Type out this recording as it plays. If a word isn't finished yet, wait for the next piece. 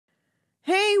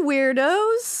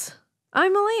weirdos.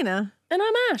 I'm Elena. And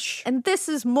I'm Ash. And this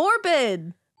is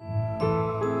Morbid.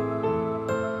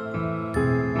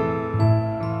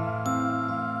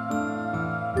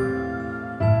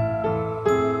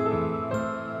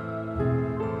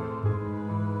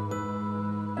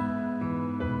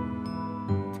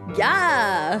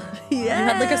 Yeah. You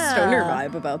had like a stoner Yeah.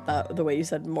 vibe about that, the way you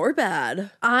said Morbid.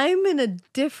 I'm in a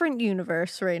different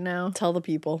universe right now. Tell the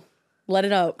people. Let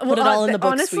it out. Put it all in the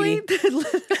book, honestly, sweetie.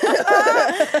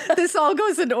 this all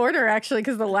goes in order, actually,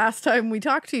 because the last time we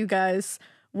talked to you guys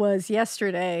was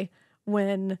yesterday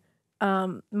when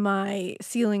my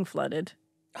ceiling flooded.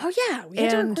 Oh, yeah. We had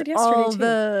to And record yesterday, all too.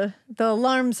 the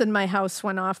alarms in my house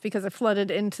went off because it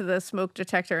flooded into the smoke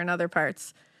detector and other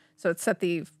parts. So it set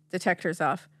the detectors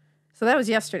off. So that was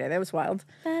yesterday. That was wild.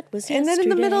 That was And then in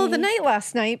the middle of the yesterday. night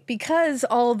last night, because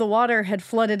all of the water had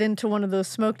flooded into one of those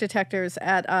smoke detectors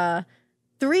at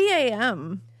 3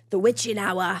 a.m., The witching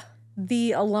hour.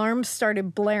 the alarm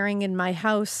started blaring in my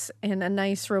house, and a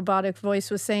nice robotic voice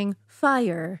was saying,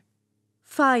 "Fire,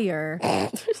 fire,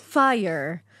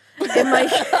 fire."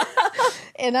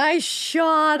 And I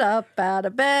shot up out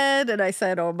of bed and I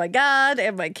said, "Oh my God."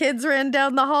 And my kids ran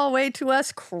down the hallway to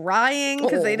us crying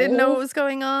because they didn't know what was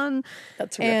going on.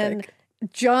 That's And horrific.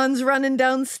 John's running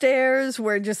downstairs.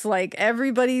 We're just like,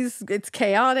 it's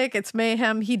chaotic. It's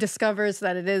mayhem. He discovers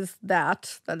that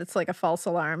that it's like a false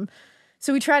alarm.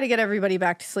 So we try to get everybody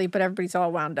back to sleep, but everybody's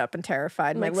all wound up and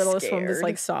terrified. My Like, littlest one was scared.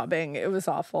 like sobbing. It was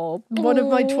awful. One of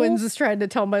my twins was trying to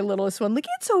tell my littlest one, like,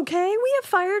 "It's okay. We have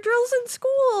fire drills in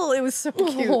school." It was so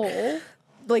cute. Oh.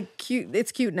 Like, cute.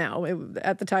 It's cute now.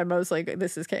 At the time, I was like,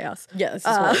 this is chaos. Yeah, this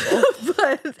is horrible.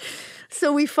 But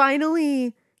so we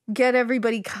finally get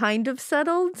everybody kind of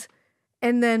settled.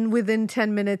 And then within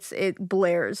 10 minutes, it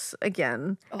blares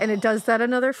again. And it does that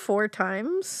another 4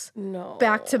 times. No.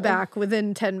 Back to back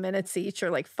within 10 minutes each, or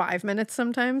like 5 minutes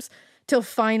sometimes, till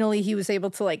finally he was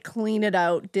able to like clean it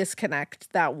out,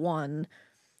 disconnect that one.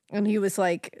 And he was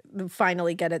like,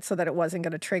 finally get it so that it wasn't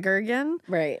going to trigger again.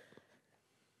 Right.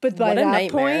 But by What a that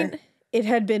nightmare. point, it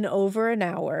had been over an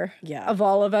hour of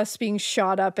all of us being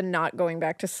shot up and not going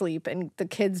back to sleep, and the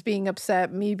kids being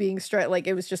upset, me being stressed. Like,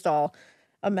 it was just all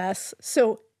a mess.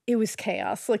 So it was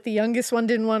chaos. Like, the youngest one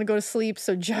didn't want to go to sleep,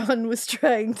 so John was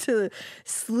trying to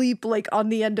sleep like on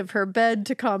the end of her bed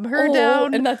to calm her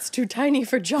down. And that's too tiny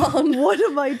for John. One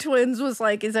of my twins was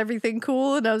like, "Is everything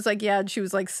cool?" And I was like, "Yeah." And she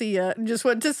was like, "See ya," and just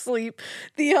went to sleep.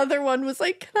 The other one was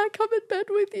like, "Can I come in bed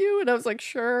with you?" And I was like,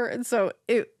 "Sure." And so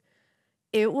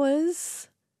it was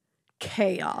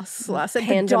chaos last night.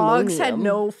 The dogs had Pandemonium.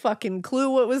 no fucking clue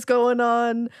what was going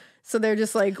on. So they're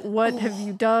just like, "What have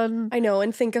you done?" I know,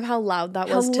 and think of how loud that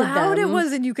How was to them. loud it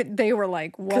was, and they were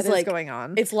like, "What is like, going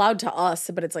on?" It's loud to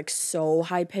us, but it's like so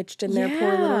high pitched in their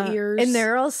poor little ears. And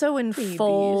they're also in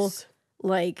full, Babies.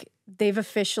 like, they've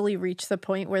officially reached the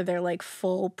point where they're like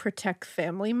full protect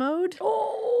family mode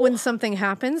Oh. when something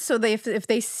happens. So if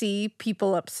they see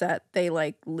people upset, they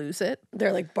like lose it.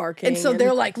 They're like barking. And so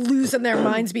they're like losing their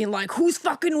minds, being like, "Who's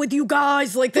fucking with you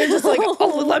guys?" Like, they're just like,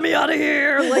 "Oh, let me out of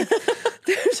here." Like,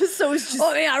 they're just so, it's just,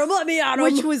 let me out of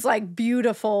which was like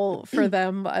beautiful for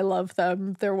them. I love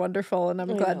them. They're wonderful. And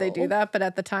I'm glad they do that. But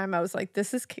at the time I was like,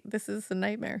 this is a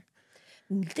nightmare.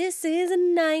 This is a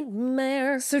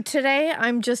nightmare. So today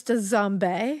I'm just a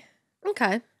zombie.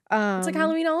 Okay. It's like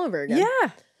Halloween all over again. Yeah.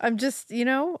 I'm just,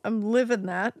 I'm living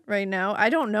that right now. I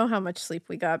don't know how much sleep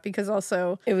we got because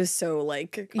also, It was so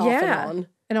like off and on.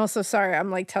 And also, sorry,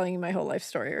 I'm like telling you my whole life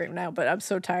story right now, but I'm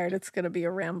so tired. It's going to be a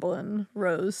ramblin'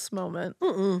 Rose moment.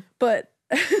 But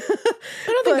I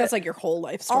don't think that's like your whole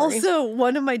life story. also,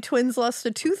 one of my twins lost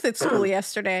a tooth at school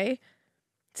yesterday.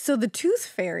 So the tooth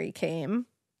fairy came,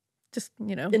 just,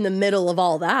 in the middle of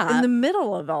all that. in the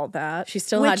middle of all that. she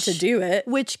still had to do it.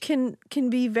 Which can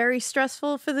be very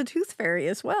stressful for the tooth fairy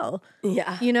as well.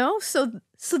 Yeah. So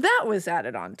that was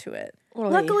added onto it. Oy.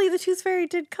 Luckily, the tooth fairy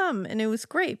did come, and it was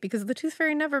great because the tooth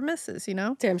fairy never misses,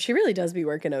 Damn, she really does be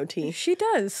working OT. She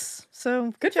does.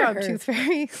 So good for job, her. tooth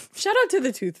fairy. Shout out to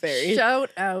the Tooth Fairy.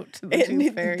 Shout out to the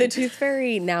tooth fairy. The Tooth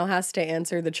Fairy now has to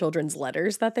answer the children's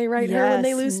letters that they write her when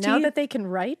they lose now teeth. that they can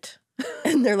write.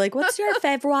 And they're like, "What's your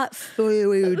favorite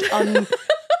food on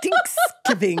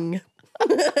Thanksgiving?"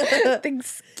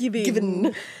 Thanksgiving.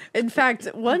 Given. In fact,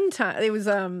 one time it was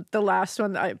the last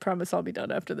one. I promise I'll be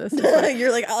done after this.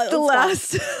 You're like, "Oh, the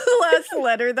let's last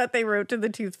letter that they wrote to the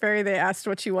tooth fairy, they asked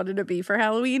what she wanted to be for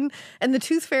Halloween, and the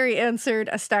tooth fairy answered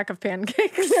a stack of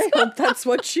pancakes. I hope that's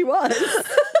what she was."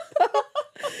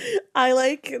 I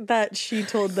like that she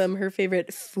told them her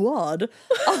favorite food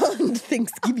on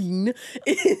Thanksgiving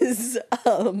is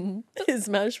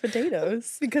mashed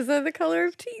potatoes. Because of the color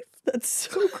of teeth. That's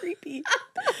so creepy.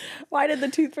 Why did the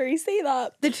tooth fairy say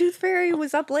that? The tooth fairy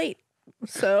was up late,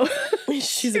 so She's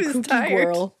she a was kooky tired.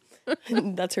 girl.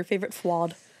 That's her favorite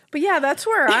food. But yeah, that's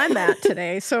where I'm at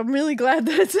today. So I'm really glad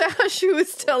that Ashley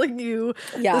was telling you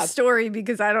the story,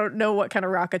 because I don't know what kind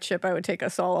of rocket ship I would take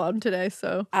us all on today.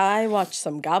 So I watched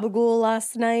some Gabagool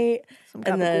last night,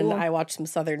 and then I watched some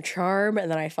Southern Charm,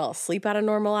 and then I fell asleep at a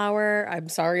normal hour. I'm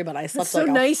sorry, but I slept so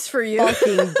like nice for you.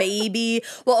 Fucking baby.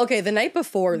 Well, okay, the night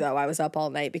before, though, I was up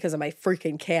all night because of my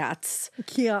freaking cats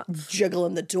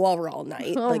jiggling the door all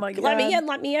night. Oh like, my God. let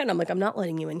me in. I'm like, I'm not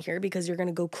letting you in here because you're going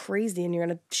to go crazy and you're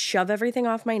going to shove everything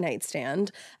off my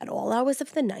nightstand at all hours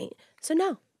of the night. So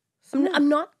no, I'm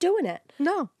not doing it.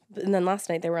 No. And then last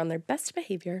night they were on their best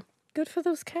behavior. Good for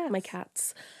those cats. My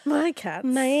cats. My cats.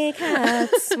 My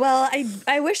cats. Well,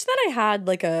 I wish that I had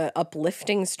like a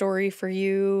uplifting story for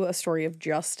you, a story of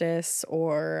justice,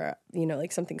 or, you know,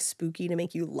 like something spooky to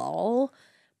make you lol.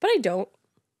 But I don't.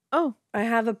 Oh. I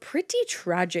have a pretty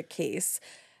tragic case.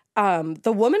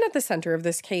 The woman at the center of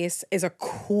this case is a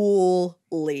cool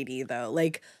lady, though.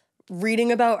 Like,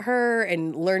 reading about her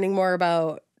and learning more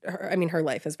about her, I mean, her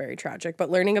life is very tragic, but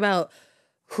learning about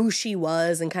who she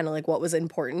was and kind of like what was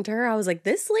important to her, I was like,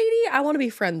 this lady I want to be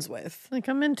friends with. Like,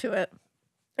 I'm into it.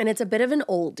 And it's a bit of an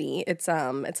oldie. It's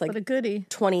like but a goodie.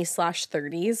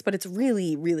 20/30s, but it's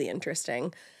really, really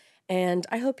interesting. And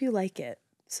I hope you like it.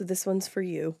 So this one's for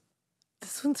you.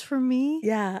 This one's for me?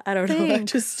 Yeah, I don't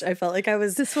Thanks. know. I felt like I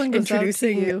was this one goes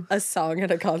introducing out to you. a song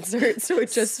at a concert, so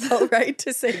it just felt right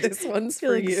to say this one's for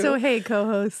like, you. So hey,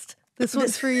 co-host, this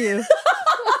one's for you.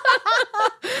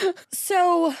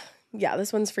 So, yeah,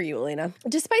 this one's for you, Elena.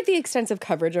 Despite the extensive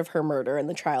coverage of her murder and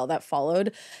the trial that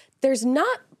followed, there's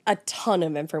not a ton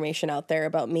of information out there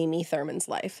about Mamie Thurman's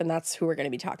life, and that's who we're going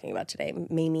to be talking about today,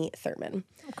 Mamie Thurman.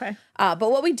 Okay.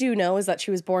 But what we do know is that she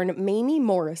was born Mamie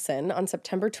Morrison on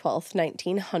September 12th,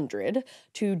 1900,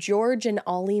 to George and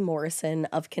Ollie Morrison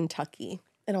of Kentucky.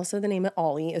 And also the name of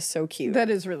Ollie is so cute.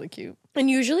 That is really cute. And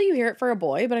usually you hear it for a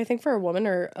boy, but I think for a woman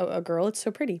or a girl, it's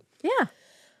so pretty. Yeah.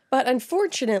 But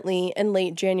unfortunately, in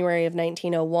late January of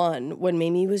 1901, when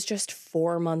Mamie was just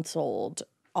 4 months old,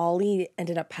 Ollie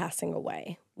ended up passing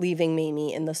away, leaving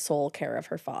Mamie in the sole care of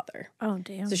her father. Oh,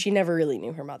 damn. So she never really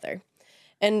knew her mother.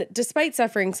 And despite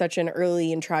suffering such an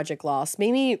early and tragic loss,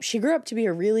 Mamie, she grew up to be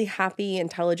a really happy,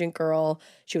 intelligent girl.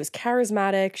 She was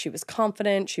charismatic, she was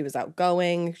confident, she was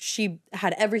outgoing. She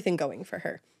had everything going for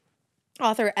her.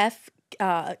 Author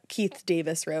Keith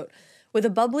Davis wrote, with a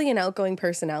bubbly and outgoing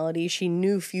personality, she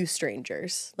knew few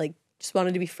strangers. Like, just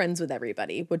wanted to be friends with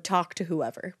everybody, would talk to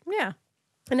whoever. Yeah.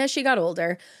 And as she got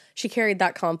older, she carried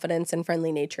that confidence and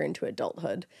friendly nature into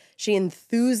adulthood. She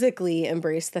enthusiastically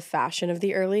embraced the fashion of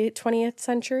the early 20th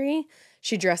century.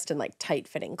 She dressed in like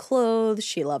tight-fitting clothes.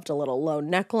 She loved a little low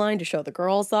neckline to show the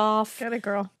girls off. Get it,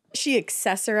 girl. She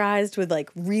accessorized with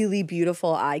like really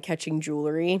beautiful eye-catching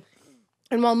jewelry.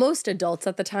 And while most adults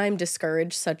at the time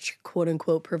discouraged such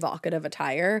quote-unquote provocative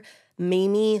attire,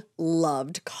 Mamie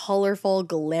loved colorful,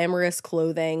 glamorous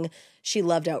clothing. She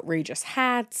loved outrageous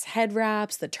hats, head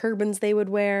wraps, the turbans they would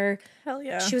wear. Hell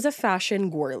yeah. She was a fashion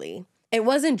girly. It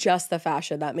wasn't just the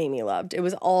fashion that Mamie loved. It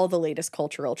was all the latest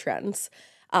cultural trends.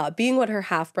 Being what her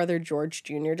half-brother George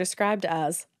Jr. described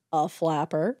as a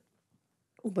flapper,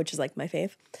 which is like my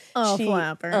fave.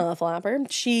 Flapper.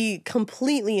 She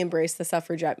completely embraced the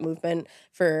suffragette movement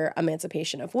for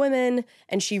emancipation of women,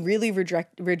 and she really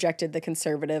rejected the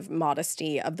conservative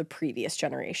modesty of the previous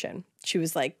generation. She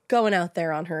was like going out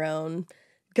there on her own,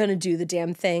 gonna do the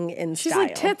damn thing in She's style.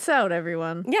 like, tits out,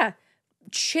 everyone. Yeah.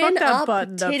 Chin up,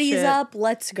 titties up,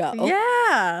 let's go.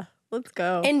 Yeah. Let's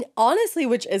go. And honestly,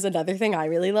 which is another thing I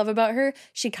really love about her,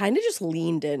 she kind of just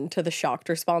leaned into the shocked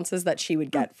responses that she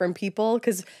would get from people.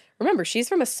 Because remember, she's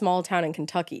from a small town in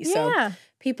Kentucky. So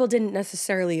people didn't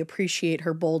necessarily appreciate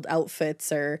her bold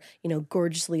outfits or, you know,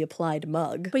 gorgeously applied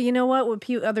mug. But you know what? What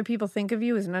other people think of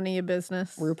you is none of your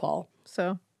business. RuPaul.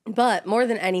 So. But more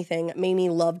than anything, Mamie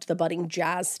loved the budding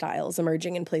jazz styles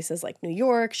emerging in places like New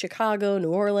York, Chicago, New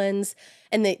Orleans.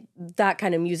 And that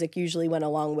kind of music usually went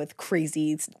along with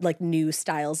crazy, like, new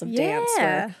styles of dance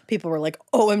where people were like,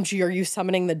 OMG, are you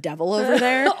summoning the devil over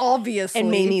there? Obviously. And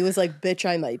Mamie was like, bitch,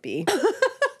 I might be.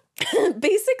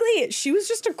 Basically, she was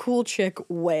just a cool chick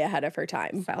way ahead of her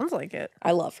time. Sounds like it.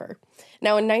 I love her.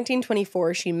 Now, in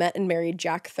 1924, she met and married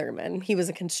Jack Thurman. He was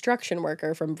a construction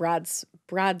worker from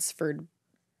Bradsford.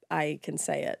 I can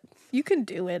say it. You can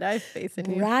do it. I have faith in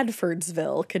you.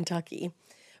 Bradfordsville, Kentucky.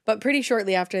 But pretty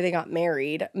shortly after they got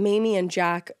married, Mamie and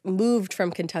Jack moved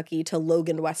from Kentucky to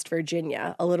Logan, West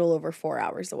Virginia, a little over 4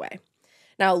 hours away.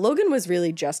 Now, Logan was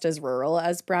really just as rural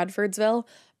as Bradfordsville,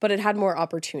 but it had more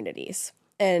opportunities.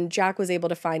 And Jack was able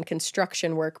to find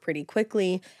construction work pretty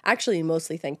quickly, actually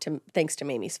mostly thanks to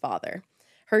Mamie's father.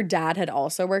 Her dad had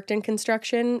also worked in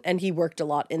construction, and he worked a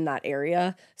lot in that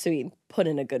area, so he put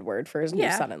in a good word for his new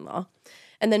son-in-law.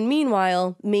 And then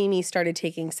meanwhile, Mamie started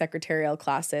taking secretarial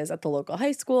classes at the local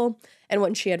high school, and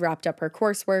when she had wrapped up her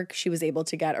coursework, she was able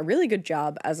to get a really good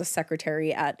job as a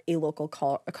secretary at a local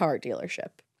car dealership.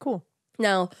 Cool.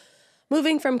 Now,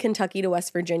 moving from Kentucky to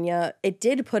West Virginia, it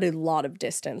did put a lot of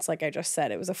distance. Like I just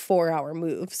said, it was a 4-hour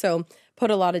move, so put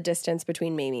a lot of distance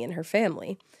between Mamie and her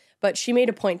family. But she made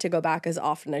a point to go back as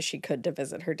often as she could to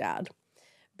visit her dad.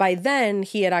 By then,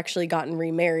 he had actually gotten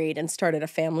remarried and started a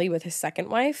family with his second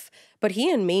wife, but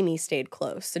he and Mamie stayed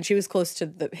close, and she was close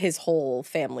to his whole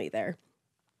family there.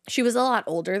 She was a lot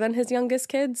older than his youngest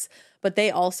kids, but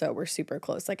they also were super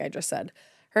close, like I just said.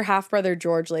 Her half-brother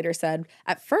George later said,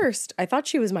 "At first, I thought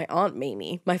she was my Aunt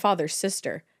Mamie, my father's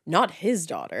sister, not his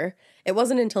daughter. It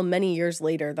wasn't until many years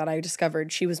later that I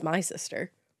discovered she was my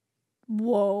sister."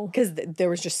 Whoa. Because there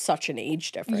was just such an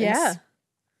age difference. Yeah.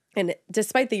 And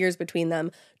despite the years between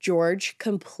them, George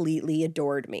completely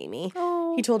adored Mamie.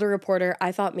 Oh. He told a reporter,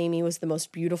 "I thought Mamie was the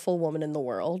most beautiful woman in the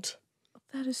world."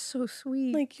 That is so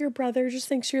sweet. Like, your brother just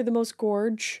thinks you're the most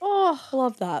gorge. Oh. I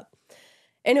love that.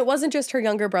 And it wasn't just her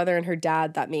younger brother and her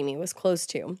dad that Mamie was close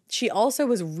to. She also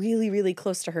was really, really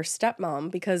close to her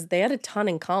stepmom because they had a ton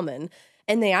in common,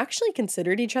 and they actually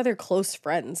considered each other close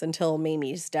friends until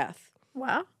Mamie's death.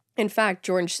 Wow. In fact,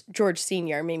 George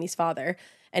Sr., Mamie's father,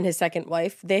 and his second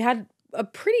wife, they had a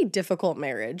pretty difficult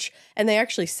marriage, and they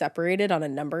actually separated on a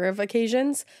number of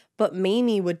occasions, but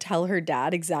Mamie would tell her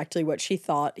dad exactly what she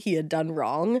thought he had done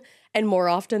wrong, and more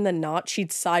often than not,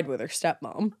 she'd side with her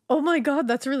stepmom. Oh my God,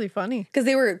 that's really funny. Because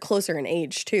they were closer in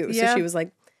age, too, Yeah. so she was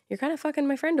like, "You're kind of fucking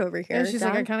my friend over here." Yeah, she's Dad.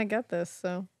 like, I kind of get this,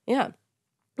 so. Yeah.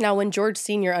 Now, when George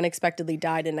Sr. unexpectedly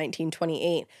died in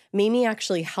 1928, Mamie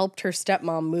actually helped her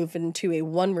stepmom move into a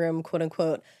one-room,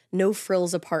 quote-unquote,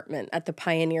 no-frills apartment at the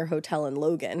Pioneer Hotel in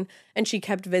Logan, and she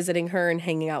kept visiting her and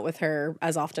hanging out with her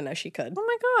as often as she could. Oh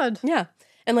my God. Yeah.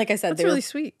 And like I said, That's really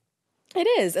sweet. It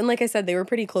is. And like I said, they were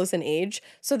pretty close in age,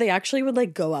 so they actually would,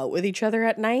 like, go out with each other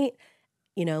at night,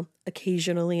 you know,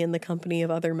 occasionally in the company of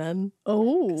other men.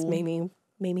 Oh. 'Cause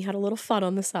Mamie had a little fun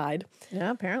on the side.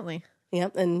 Yeah, apparently. Yeah,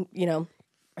 and, you know,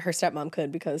 her stepmom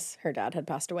could because her dad had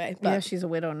passed away. But Yeah, she's a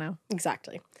widow now.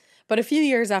 exactly. But a few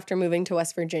years after moving to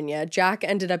West Virginia, Jack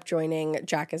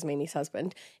is Mamie's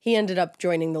husband, he ended up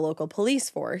joining the local police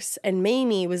force, and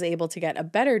Mamie was able to get a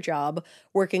better job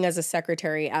working as a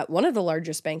secretary at one of the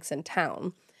largest banks in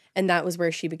town. And that was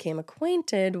where she became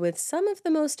acquainted with some of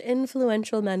the most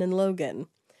influential men in Logan.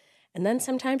 And then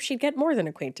sometimes she'd get more than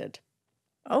acquainted.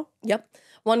 Oh. Yep.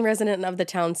 One resident of the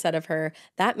town said of her,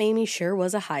 "That Mamie sure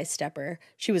was a high stepper.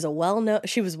 She was well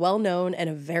known and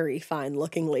a very fine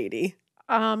looking lady."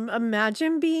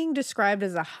 Imagine being described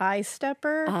as a high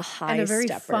stepper and a very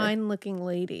stepper. fine looking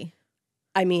lady.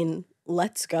 I mean,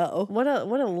 let's go. What a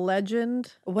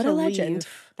legend. What to a legend.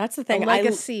 leave. That's the A thing.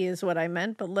 legacy is what I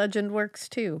meant, but legend works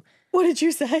too. What did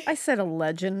you say? I said a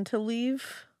legend to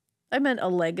leave. I meant a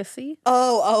legacy.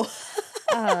 Oh.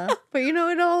 But you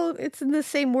know, it's in the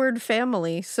same word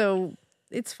family, so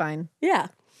it's fine. Yeah.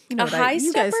 You know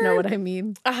you guys know what I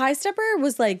mean. A high stepper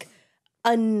was like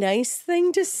a nice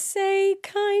thing to say,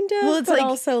 kind of. Well, it's but like,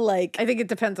 also like, I think it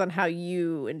depends on how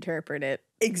you interpret it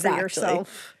Exactly. for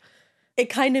yourself. It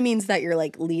kind of means that you're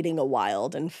like leading a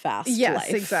wild and fast Yes,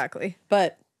 life. exactly.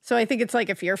 But So I think it's like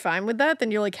if you're fine with that, then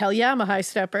you're like, hell yeah, I'm a high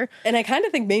stepper. and I kind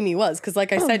of think Mamie was, because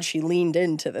like I said, she leaned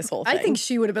into this whole thing. I think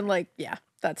she would have been like, yeah,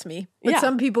 that's me. But Yeah.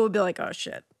 some people would be like, oh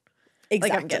shit.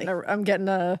 exactly. Like I'm getting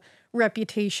a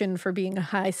reputation for being a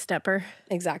high stepper.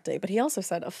 Exactly. But he also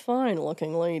said a fine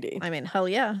looking lady. I mean, hell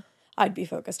yeah. I'd be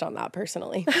focused on that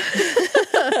personally.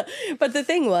 But the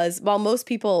thing was, while most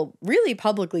people really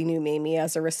publicly knew Mamie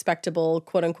as a respectable,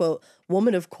 quote unquote,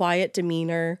 woman of quiet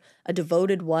demeanor, a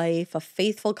devoted wife, a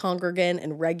faithful congregant,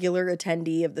 and regular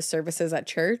attendee of the services at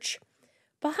church,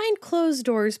 behind closed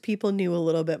doors, people knew a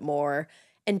little bit more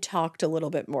and talked a little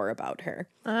bit more about her.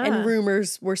 And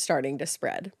rumors were starting to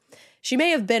spread. She may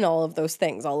have been all of those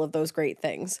things, all of those great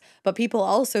things, but people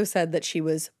also said that she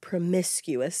was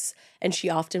promiscuous, and she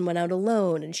often went out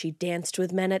alone, and she danced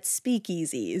with men at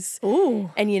speakeasies.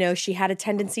 Ooh. And, you know, she had a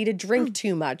tendency to drink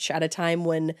too much at a time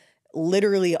when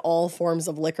literally all forms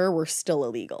of liquor were still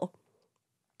illegal.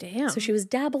 Damn. So she was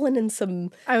dabbling in some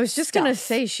I was just going to stuff.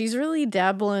 say, she's really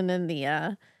dabbling in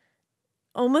the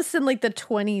almost in like the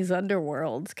 20s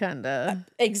underworld kind of.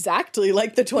 Exactly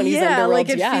like the 20s Yeah, underworld. like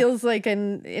it feels like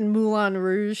in Moulin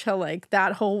Rouge how like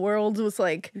that whole world was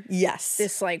like yes,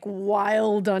 this like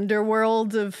wild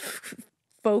underworld of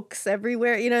folks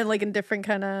everywhere, you know, like in different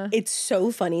kind of. It's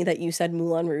so funny that you said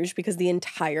Moulin Rouge because the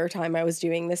entire time I was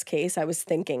doing this case, I was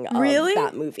thinking of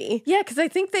that movie. Yeah, because I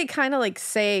think they kind of like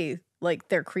say like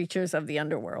they're creatures of the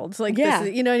underworld. Like, yeah. This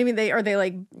is, you know what I mean? They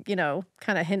like, you know,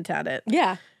 kind of hint at it.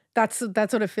 Yeah. That's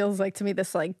what it feels like to me.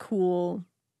 This like cool,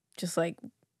 just like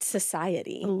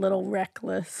society, a little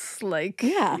reckless, like,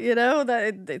 yeah, you know,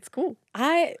 that it's cool.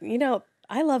 I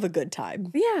love a good time.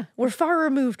 Yeah, we're far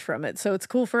removed from it, so it's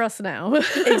cool for us now.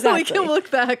 Exactly. We can look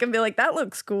back and be like, that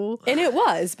looks cool. And it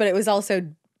was, but it was also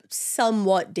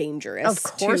somewhat dangerous of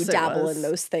course to dabble in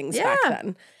those things back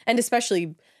then. And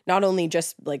especially not only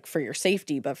just like for your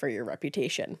safety, but for your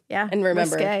reputation. Yeah. And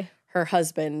remember, risque. Her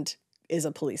husband is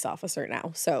a police officer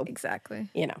now. So exactly.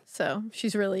 You know. So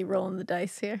she's really rolling the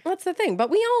dice here. That's the thing. But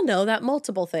we all know that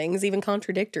multiple things, even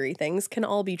contradictory things, can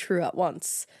all be true at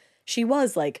once. She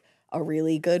was like a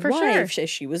really good wife. Sure.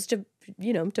 She was,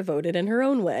 devoted in her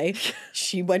own way.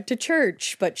 She went to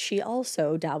church, but she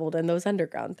also dabbled in those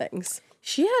underground things.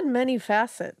 She had many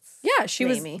facets. Yeah, she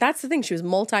was. That's the thing. She was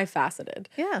multifaceted.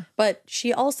 Yeah. But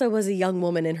she also was a young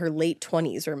woman in her late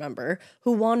 20s, remember,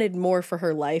 who wanted more for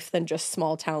her life than just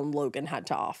small town Logan had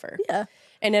to offer. Yeah.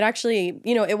 And it actually,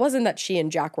 it wasn't that she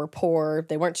and Jack were poor.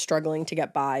 They weren't struggling to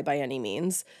get by any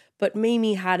means. But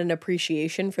Mamie had an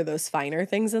appreciation for those finer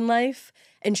things in life.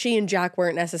 And she and Jack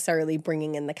weren't necessarily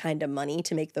bringing in the kind of money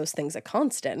to make those things a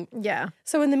constant. Yeah.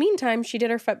 So in the meantime, she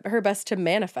did her best to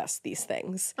manifest these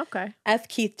things. Okay. F.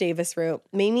 Keith Davis wrote,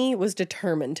 Mamie was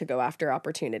determined to go after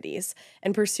opportunities.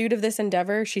 In pursuit of this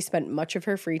endeavor, she spent much of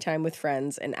her free time with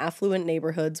friends in affluent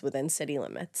neighborhoods within city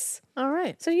limits. All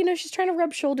right. So, she's trying to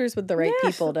rub shoulders with the right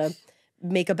people to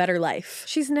make a better life.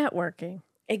 She's networking.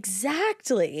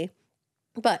 Exactly.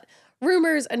 But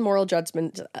rumors and moral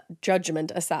judgment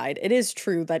aside, it is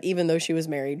true that even though she was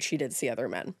married, she did see other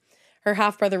men. Her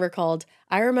half-brother recalled,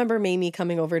 I remember Mamie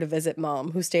coming over to visit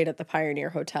Mom, who stayed at the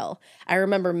Pioneer Hotel. I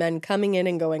remember men coming in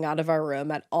and going out of our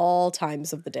room at all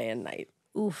times of the day and night.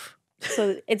 Oof.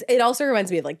 So it also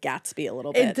reminds me of like Gatsby a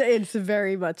little bit. It's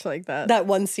very much like that. That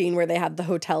one scene where they had the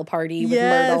hotel party with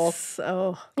Myrtle.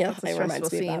 Oh, yeah, it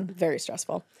reminds me of that. Very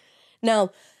stressful.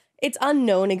 Now, it's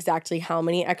unknown exactly how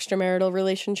many extramarital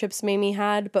relationships Mamie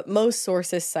had, but most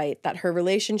sources cite that her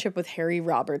relationship with Harry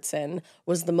Robertson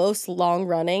was the most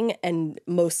long-running and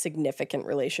most significant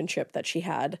relationship that she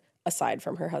had, aside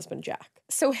from her husband Jack.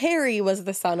 So Harry was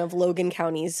the son of Logan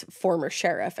County's former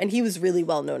sheriff, and he was really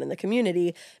well known in the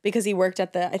community because he worked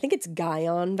at I think it's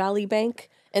Guyon Valley Bank,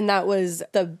 and that was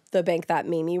the bank that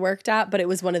Mamie worked at, but it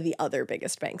was one of the other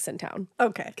biggest banks in town.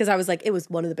 Okay. Because I was like, it was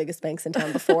one of the biggest banks in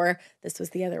town before. This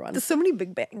was the other one. There's so many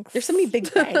big banks. There's so many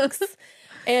big banks.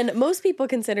 And most people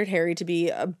considered Harry to be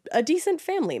a decent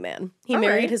family man. He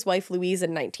married his wife Louise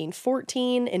in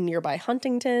 1914 in nearby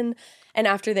Huntington. And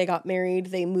after they got married,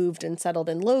 they moved and settled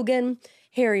in Logan.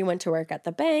 Harry went to work at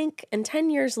the bank, and 10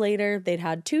 years later, they'd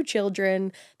had 2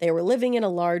 children. They were living in a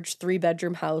large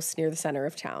 3-bedroom house near the center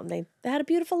of town. They had a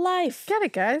beautiful life. Get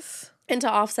it, guys. And to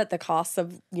offset the costs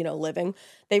of, living,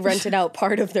 they rented out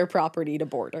part of their property to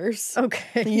boarders.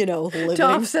 Okay. Living. To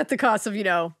offset the cost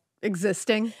of,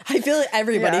 existing. I feel like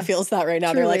everybody feels that right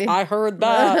now. Truly. They're like, I heard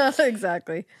that.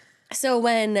 Exactly. So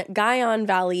when Guyon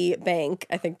Valley Bank,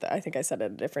 I think I said it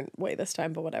a different way this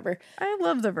time, but whatever. I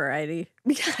love the variety.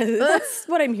 Yeah, that's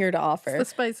what I'm here to offer. It's the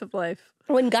spice of life.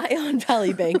 When Guyon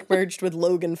Valley Bank merged with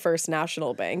Logan First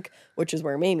National Bank, which is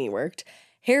where Mamie worked,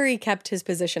 Harry kept his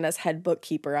position as head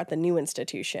bookkeeper at the new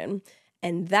institution.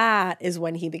 And that is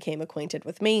when he became acquainted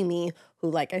with Mamie, who,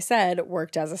 like I said,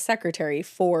 worked as a secretary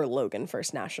for Logan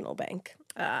First National Bank.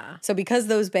 So because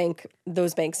those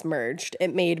banks merged,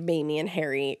 it made Mamie and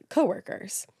Harry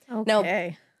coworkers. Okay.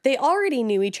 Now, they already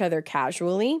knew each other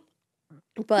casually,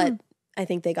 but I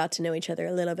think they got to know each other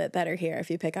a little bit better here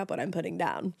if you pick up what I'm putting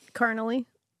down. Carnally?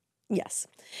 Yes.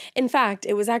 In fact,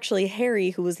 it was actually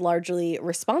Harry who was largely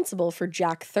responsible for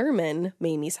Jack Thurman,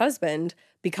 Mamie's husband,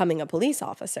 becoming a police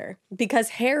officer, because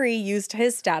Harry used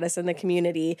his status in the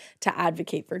community to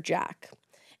advocate for Jack.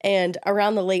 And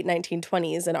around the late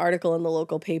 1920s, an article in the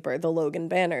local paper, the Logan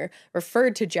Banner,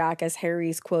 referred to Jack as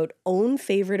Harry's, quote, own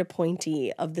favorite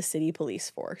appointee of the city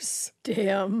police force.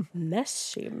 Damn.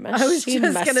 Messy. I was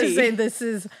just going to say this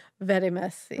is very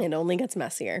messy. It only gets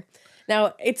messier.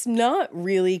 Now, it's not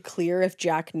really clear if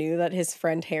Jack knew that his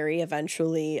friend Harry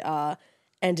eventually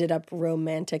ended up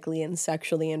romantically and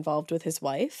sexually involved with his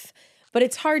wife, but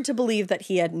it's hard to believe that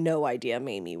he had no idea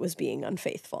Mamie was being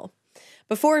unfaithful.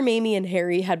 Before Mamie and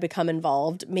Harry had become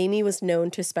involved, Mamie was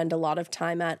known to spend a lot of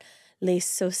time at Les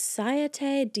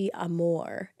Sociétés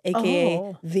d'Amour,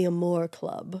 aka the Amour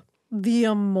Club. The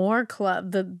Amour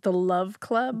Club, the Love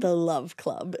Club? The Love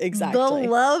Club, exactly. The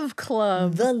Love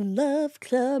Club. The Love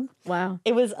Club. Wow.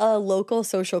 It was a local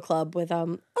social club with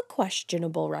a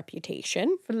questionable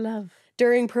reputation. For love.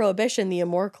 During Prohibition, the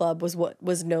Amour Club was what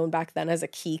was known back then as a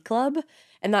key club,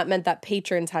 and that meant that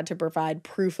patrons had to provide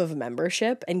proof of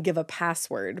membership and give a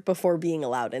password before being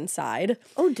allowed inside.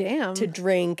 Oh, damn. To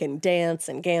drink and dance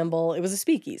and gamble. It was a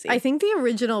speakeasy. I think the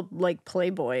original, like,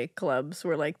 Playboy clubs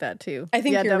were like that, too. I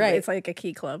think you're right. It's like a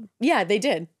key club. Yeah, they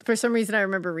did. For some reason, I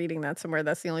remember reading that somewhere.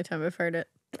 That's the only time I've heard it.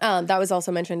 That was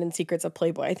also mentioned in Secrets of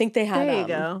Playboy. I think they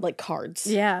had, like, cards.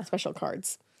 Yeah. Special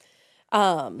cards.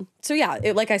 So yeah,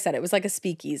 like I said, it was like a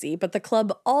speakeasy, but the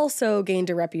club also gained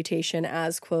a reputation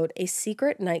as, quote, a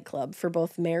secret nightclub for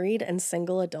both married and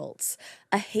single adults,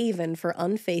 a haven for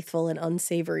unfaithful and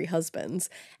unsavory husbands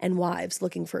and wives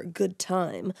looking for a good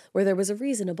time where there was a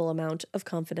reasonable amount of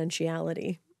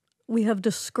confidentiality. We have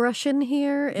discretion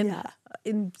here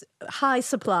in high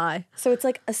supply. So it's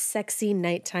like a sexy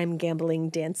nighttime gambling,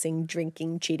 dancing,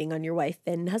 drinking, cheating on your wife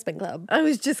and husband club. I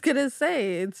was just going to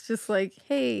say, it's just like,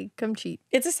 hey, come cheat.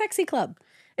 It's a sexy club.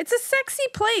 It's a sexy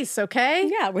place, okay?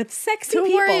 Yeah, with sexy Don't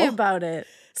people. worry about it.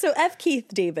 So F. Keith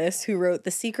Davis, who wrote The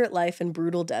Secret Life and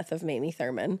Brutal Death of Mamie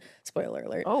Thurman, spoiler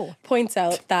alert, points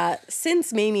out that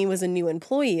since Mamie was a new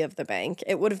employee of the bank,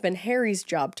 it would have been Harry's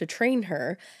job to train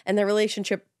her, and their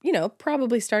relationship,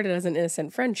 probably started as an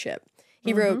innocent friendship.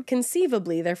 He wrote,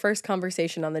 conceivably, their first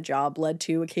conversation on the job led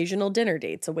to occasional dinner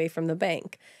dates away from the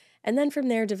bank, and then from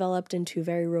there developed into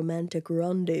very romantic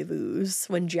rendezvous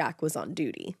when Jack was on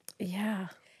duty. Yeah.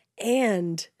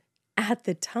 And at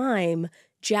the time,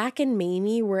 Jack and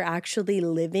Mamie were actually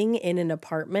living in an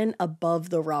apartment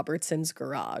above the Robertsons'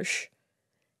 garage.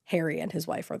 Harry and his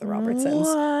wife are the Robertsons.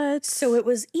 What? So it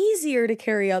was easier to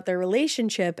carry out their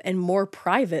relationship and more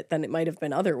private than it might have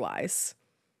been otherwise.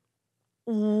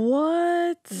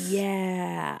 What?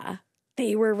 Yeah.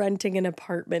 They were renting an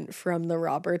apartment from the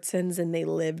Robertsons and they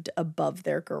lived above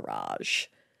their garage.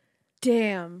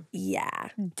 Damn. Yeah.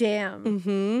 Damn.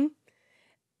 Mm-hmm.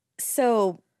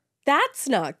 So that's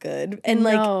not good. And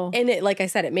like I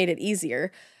said, it made it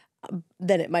easier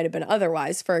than it might have been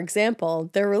otherwise. For example,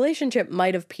 their relationship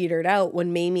might have petered out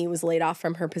when Mamie was laid off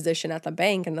from her position at the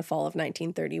bank in the fall of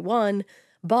 1931,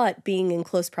 but being in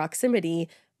close proximity,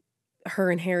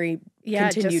 her and Harry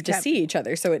continued to see each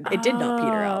other, so it did not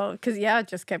peter out. Because, it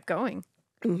just kept going.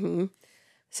 Mm-hmm.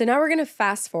 So now we're going to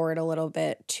fast forward a little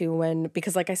bit to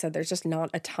because like I said, there's just not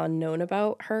a ton known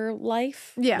about her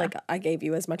life. Yeah. Like I gave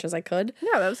you as much as I could.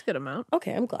 Yeah, that was a good amount.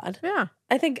 Okay, I'm glad. Yeah.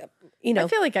 I think, I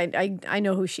feel like I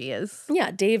know who she is.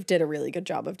 Yeah, Dave did a really good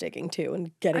job of digging too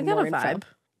and getting more info. Vibe.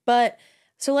 But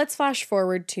so let's flash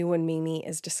forward to when Mamie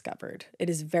is discovered. It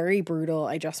is very brutal.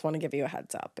 I just want to give you a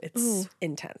heads up. It's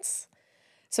intense.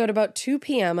 So at about 2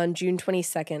 p.m. on June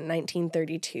 22nd,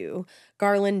 1932,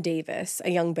 Garland Davis,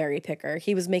 a young berry picker,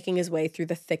 he was making his way through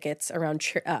the thickets around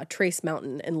Trace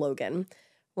Mountain in Logan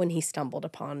when he stumbled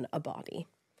upon a body.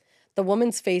 The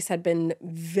woman's face had been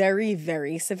very,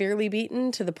 very severely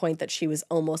beaten to the point that she was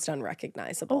almost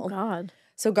unrecognizable. Oh, God.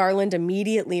 So Garland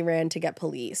immediately ran to get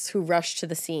police, who rushed to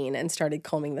the scene and started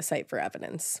combing the site for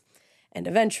evidence. And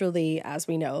eventually, as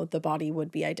we know, the body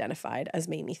would be identified as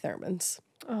Mamie Thurman's.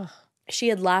 Ugh. She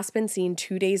had last been seen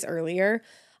 2 days earlier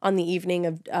on the evening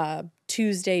of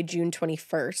Tuesday, June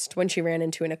 21st, when she ran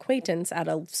into an acquaintance at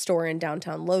a store in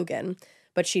downtown Logan,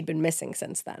 but she'd been missing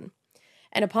since then.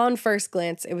 And upon first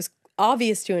glance, it was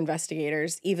obvious to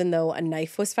investigators, even though a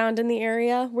knife was found in the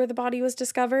area where the body was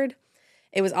discovered,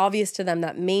 it was obvious to them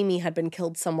that Mamie had been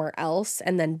killed somewhere else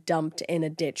and then dumped in a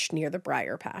ditch near the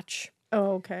briar patch.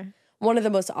 Oh, okay. One of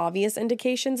the most obvious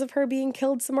indications of her being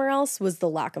killed somewhere else was the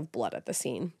lack of blood at the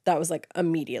scene. That was like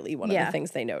immediately one of the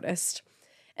things they noticed.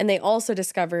 And they also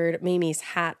discovered Mamie's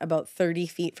hat about 30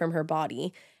 feet from her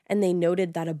body, and they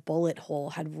noted that a bullet hole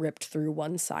had ripped through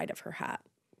one side of her hat.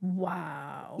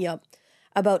 Wow. Yep.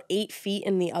 About 8 feet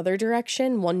in the other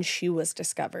direction, one shoe was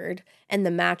discovered, and the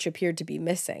match appeared to be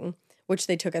missing, which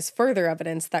they took as further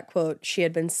evidence that, quote, she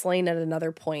had been slain at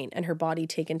another point and her body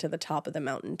taken to the top of the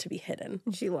mountain to be hidden.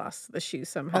 She lost the shoe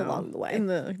somehow along the way. In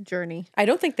the journey. I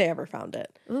don't think they ever found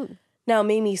it. Ooh. Now,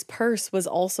 Mamie's purse was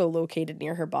also located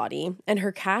near her body, and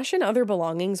her cash and other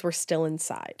belongings were still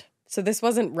inside. So this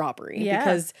wasn't robbery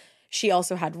because she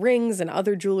also had rings and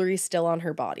other jewelry still on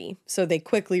her body. So they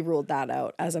quickly ruled that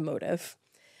out as a motive.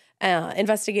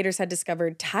 Investigators had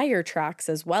discovered tire tracks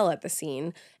as well at the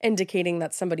scene, indicating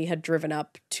that somebody had driven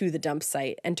up to the dump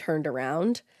site and turned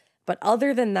around. But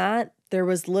other than that, there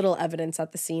was little evidence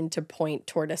at the scene to point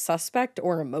toward a suspect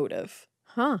or a motive.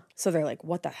 Huh. So they're like,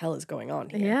 what the hell is going on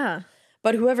here? Yeah.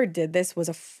 But whoever did this was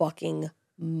a fucking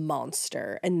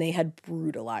monster, and they had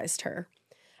brutalized her.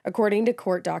 According to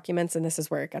court documents, and this is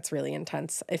where it gets really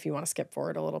intense if you want to skip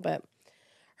forward a little bit,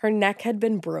 her neck had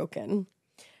been broken.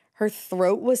 Her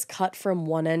throat was cut from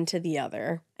one end to the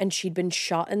other, and she'd been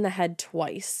shot in the head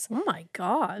twice. Oh my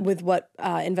God. With what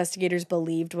investigators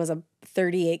believed was a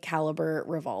 .38 caliber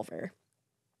revolver.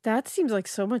 That seems like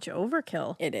so much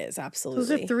overkill. It is, absolutely.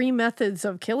 Those are 3 methods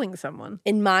of killing someone.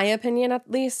 In my opinion, at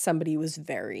least, somebody was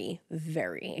very,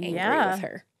 very angry with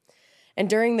her. And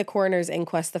during the coroner's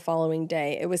inquest the following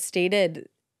day, it was stated,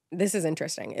 this is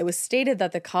interesting, it was stated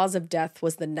that the cause of death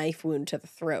was the knife wound to the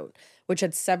throat, which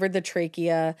had severed the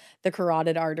trachea, the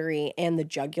carotid artery, and the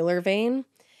jugular vein.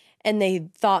 And they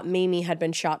thought Mamie had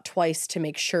been shot twice to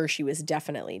make sure she was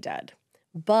definitely dead.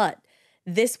 But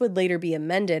this would later be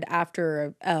amended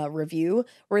after a review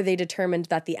where they determined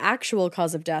that the actual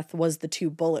cause of death was the 2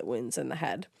 bullet wounds in the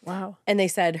head. Wow. And they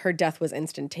said her death was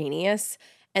instantaneous,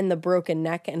 and the broken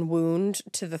neck and wound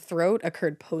to the throat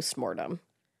occurred post-mortem.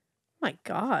 My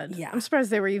God. Yeah. I'm surprised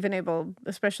they were even able,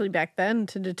 especially back then,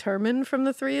 to determine from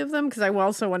the 3 of them. Because I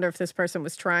also wonder if this person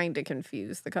was trying to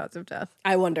confuse the cause of death.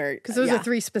 I wonder. Because those are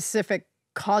 3 specific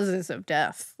causes of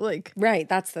death. Like, right,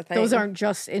 that's the thing. Those aren't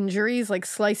just injuries. Like,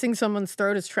 slicing someone's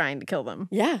throat is trying to kill them.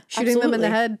 Yeah, Shooting them in the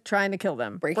head, trying to kill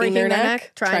them. Breaking their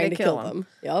neck, trying to kill them.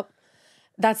 Yep.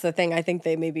 That's the thing. I think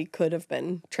they maybe could have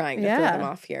been trying to throw them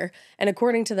off here. And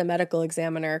according to the medical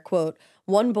examiner, quote,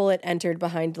 1 bullet entered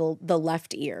behind the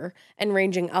left ear and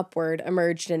ranging upward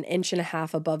emerged 1.5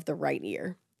 inches above the right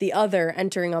ear. The other,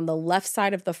 entering on the left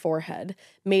side of the forehead,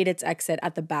 made its exit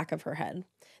at the back of her head.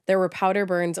 There were powder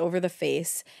burns over the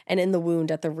face and in the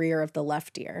wound at the rear of the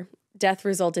left ear. Death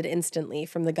resulted instantly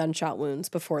from the gunshot wounds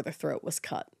before the throat was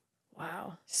cut.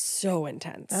 Wow. So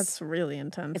intense. That's really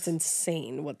intense. It's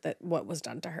insane what was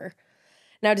done to her.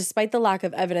 Now, despite the lack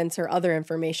of evidence or other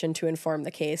information to inform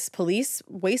the case, police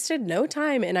wasted no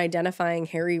time in identifying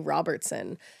Harry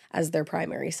Robertson as their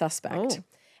primary suspect. Oh.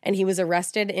 And he was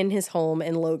arrested in his home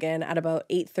in Logan at about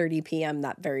 8:30 p.m.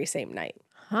 that very same night.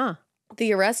 Huh.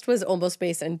 The arrest was almost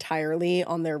based entirely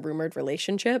on their rumored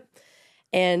relationship.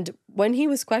 And when he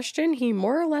was questioned, he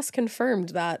more or less confirmed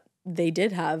that they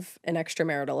did have an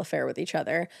extramarital affair with each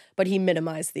other, but he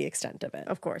minimized the extent of it.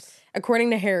 Of course.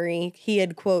 According to Harry, he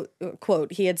had,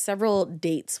 quote, he had several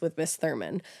dates with Miss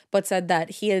Thurman, but said that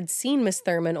he had seen Miss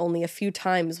Thurman only a few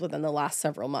times within the last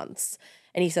several months.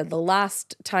 And he said the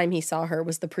last time he saw her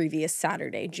was the previous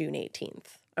Saturday, June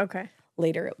 18th. Okay.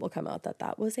 Later, it will come out that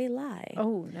that was a lie.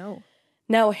 Oh, no.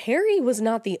 Now, Harry was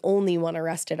not the only one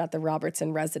arrested at the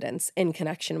Robertson residence in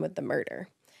connection with the murder.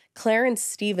 Clarence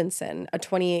Stephenson, a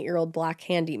 28-year-old black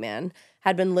handyman,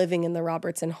 had been living in the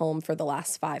Robertson home for the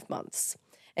last 5 months.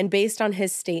 And based on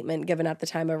his statement given at the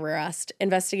time of arrest,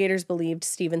 investigators believed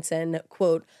Stephenson,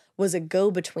 quote, was a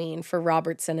go-between for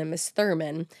Robertson and Miss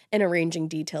Thurman in arranging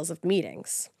details of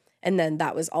meetings. And then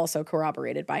that was also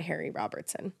corroborated by Harry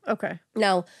Robertson. Okay.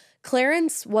 Now,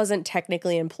 Clarence wasn't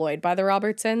technically employed by the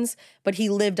Robertsons, but he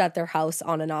lived at their house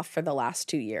on and off for the last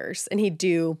 2 years. And he'd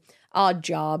do odd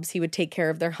jobs. He would take care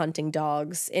of their hunting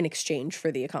dogs in exchange for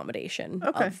the accommodation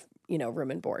of,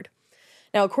 room and board.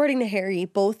 Now, according to Harry,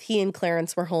 both he and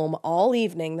Clarence were home all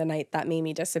evening the night that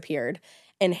Mamie disappeared.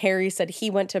 And Harry said he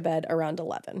went to bed around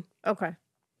 11. Okay.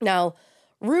 Now,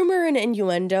 rumor and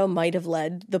innuendo might have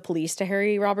led the police to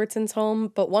Harry Robertson's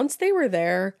home, but once they were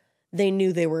there, they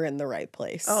knew they were in the right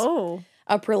place. Oh.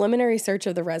 A preliminary search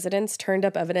of the residence turned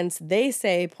up evidence they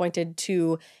say pointed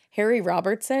to Harry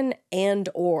Robertson and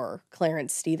or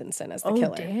Clarence Stephenson as the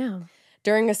killer. Oh, damn.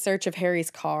 During a search of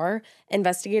Harry's car,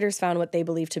 investigators found what they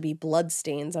believed to be blood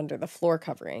stains under the floor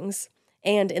coverings.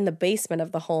 And in the basement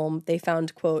of the home, they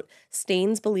found, quote,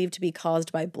 stains believed to be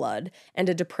caused by blood and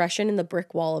a depression in the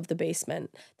brick wall of the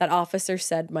basement that officers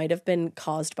said might have been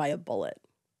caused by a bullet.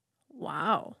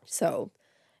 Wow. So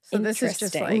this is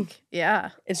just like,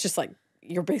 yeah. It's just like,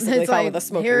 you're basically found with a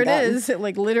smoking gun. Here it gun. is,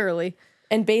 like literally.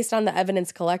 And based on the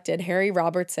evidence collected, Harry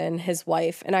Robertson, his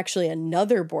wife, and actually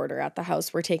another boarder at the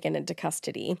house were taken into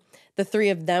custody. The 3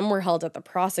 of them were held at the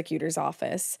prosecutor's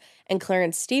office, and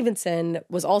Clarence Stephenson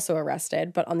was also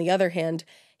arrested, but on the other hand,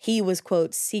 he was,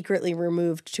 quote, secretly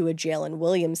removed to a jail in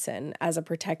Williamson as a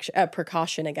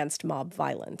precaution against mob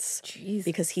violence. Jeez.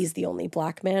 Because he's the only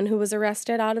black man who was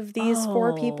arrested out of these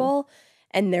 4 people,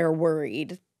 and they're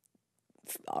worried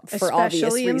for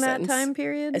obvious reasons. Especially in that time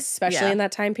period? Especially in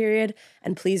that time period.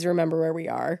 And please remember where we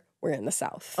are. We're in the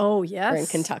South. Oh, yes. We're in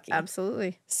Kentucky.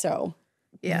 Absolutely. So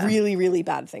really, really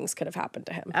bad things could have happened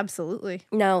to him. Absolutely.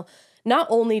 Now, Not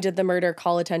only did the murder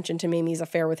call attention to Mamie's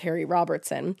affair with Harry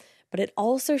Robertson, but it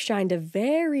also shined a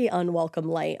very unwelcome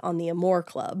light on the Amour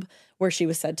Club, where she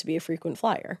was said to be a frequent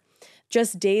flyer.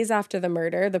 Just days after the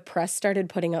murder, the press started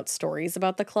putting out stories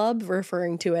about the club,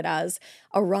 referring to it as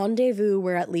a rendezvous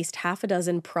where at least half a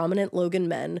dozen prominent Logan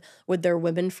men with their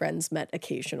women friends met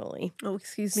occasionally. Oh,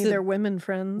 excuse me, they're women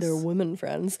friends. They're women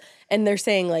friends. And they're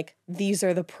saying, like, these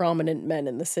are the prominent men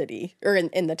in the city, or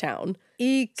in the town.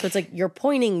 Eek. So it's like you're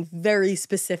pointing very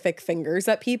specific fingers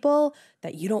at people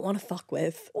that you don't want to fuck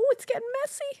with. Oh, it's getting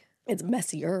messy. It's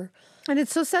messier. And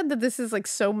it's so sad that this is like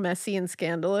so messy and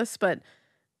scandalous, but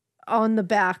on the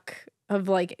back of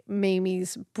like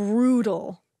Mamie's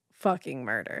brutal fucking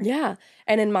murder. Yeah.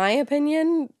 And in my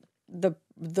opinion, the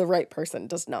right person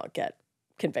does not get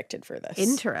convicted for this.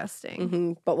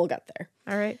 Interesting. But we'll get there.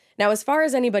 All right. Now, as far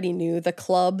as anybody knew, the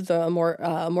club, the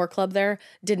Amour Club there,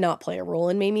 did not play a role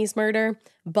in Mamie's murder,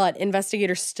 but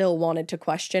investigators still wanted to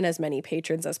question as many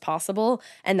patrons as possible,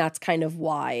 and that's kind of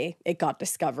why it got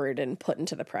discovered and put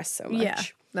into the press so much. Yeah,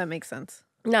 that makes sense.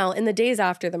 Now, in the days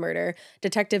after the murder,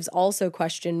 detectives also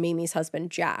questioned Mamie's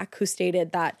husband, Jack, who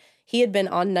stated that he had been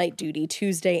on night duty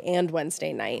Tuesday and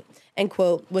Wednesday night and,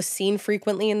 quote, was seen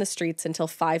frequently in the streets until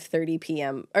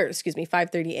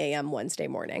 5:30 a.m. Wednesday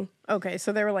morning. Okay,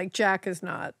 so they were like, Jack is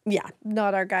not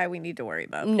our guy we need to worry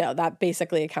about. No, that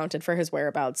basically accounted for his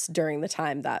whereabouts during the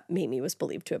time that Mamie was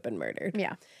believed to have been murdered.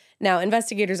 Yeah. Now,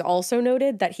 investigators also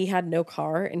noted that he had no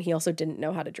car and he also didn't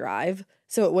know how to drive.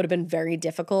 So it would have been very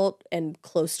difficult and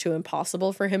close to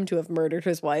impossible for him to have murdered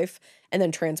his wife and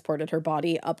then transported her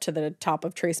body up to the top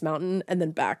of Trace Mountain and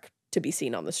then back to be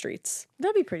seen on the streets.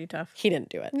 That'd be pretty tough. He didn't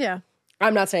do it. Yeah.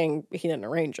 I'm not saying he didn't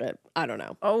arrange it. I don't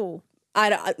know. Oh.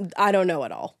 I don't know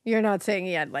at all. You're not saying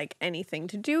he had like anything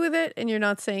to do with it, and you're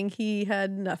not saying he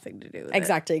had nothing to do with it.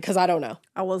 Exactly, because I don't know.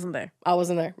 I wasn't there. I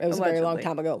wasn't there. It was Allegedly. a very long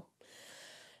time ago.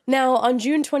 Now, on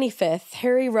June 25th,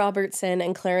 Harry Robertson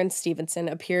and Clarence Stephenson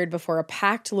appeared before a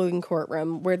packed Logan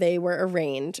courtroom where they were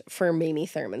arraigned for Mamie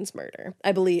Thurman's murder.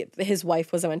 I believe his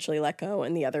wife was eventually let go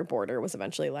and the other boarder was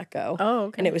eventually let go. Oh,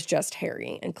 okay. And it was just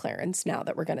Harry and Clarence now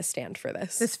that we're going to stand for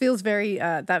this. This feels very,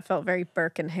 that felt very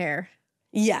Burke and Hare.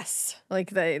 Yes.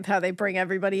 Like how they bring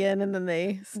everybody in and then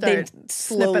they start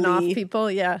snipping off people.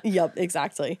 Yeah. Yep,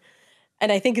 exactly.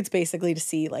 And I think it's basically to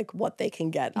see like what they can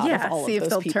get out of all of those people. See if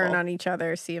they'll turn on each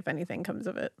other, see if anything comes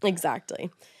of it. Exactly.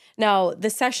 Now,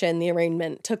 the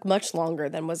arraignment, took much longer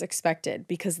than was expected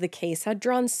because the case had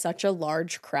drawn such a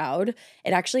large crowd,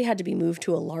 it actually had to be moved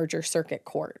to a larger circuit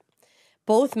court.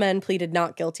 Both men pleaded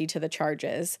not guilty to the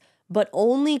charges, but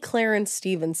only Clarence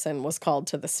Stephenson was called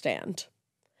to the stand.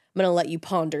 I'm going to let you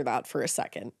ponder that for a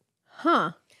second.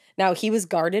 Huh. Now, he was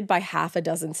guarded by half a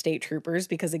dozen state troopers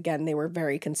because, again, they were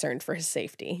very concerned for his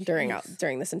safety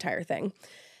during this entire thing.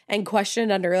 And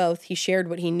questioned under oath, he shared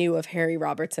what he knew of Harry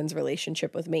Robertson's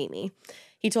relationship with Mamie.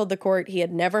 He told the court he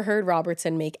had never heard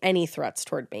Robertson make any threats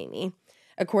toward Mamie.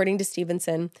 According to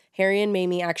Stephenson, Harry and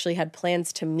Mamie actually had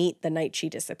plans to meet the night she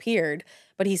disappeared,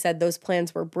 but he said those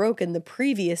plans were broken the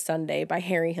previous Sunday by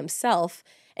Harry himself,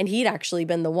 and he'd actually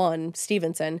been the one,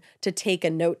 Stephenson, to take a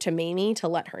note to Mamie to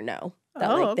let her know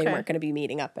that they weren't going to be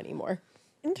meeting up anymore.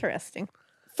 Interesting.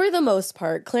 For the most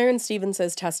part, Clarence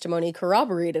Stephenson's testimony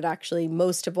corroborated actually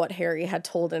most of what Harry had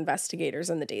told investigators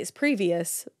in the days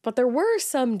previous, but there were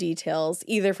some details,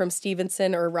 either from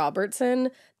Stephenson or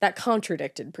Robertson, that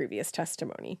contradicted previous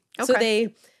testimony. Okay.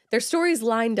 So their stories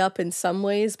lined up in some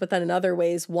ways, but then in other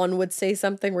ways, one would say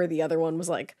something where the other one was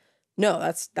like, no,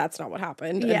 that's not what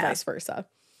happened, and vice versa.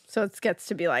 So it gets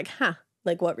to be like, huh.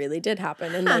 Like, what really did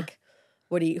happen, and like,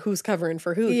 who's covering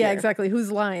for who Yeah, here? exactly.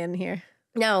 Who's lying here?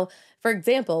 Now, for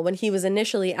example, when he was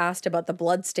initially asked about the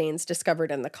bloodstains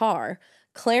discovered in the car,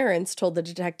 Clarence told the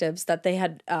detectives that they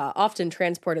had often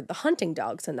transported the hunting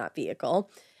dogs in that vehicle,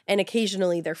 and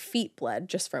occasionally their feet bled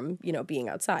just from, being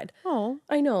outside. Oh.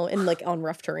 I know, and like on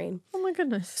rough terrain. Oh my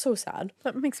goodness. So sad.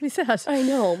 That makes me sad. I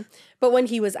know. But when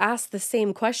he was asked the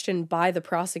same question by the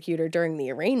prosecutor during the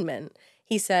arraignment,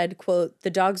 he said, quote, the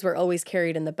dogs were always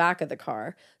carried in the back of the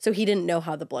car, so he didn't know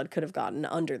how the blood could have gotten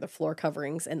under the floor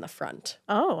coverings in the front.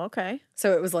 Oh, okay.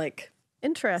 So it was like,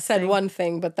 interesting. said one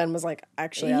thing, but then was like,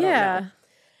 actually, I don't know.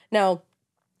 Now,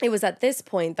 it was at this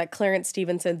point that Clarence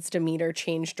Stephenson's demeanor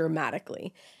changed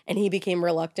dramatically, and he became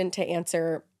reluctant to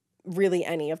answer really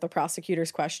any of the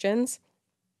prosecutor's questions.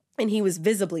 And he was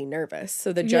visibly nervous.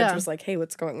 So the judge was like, hey,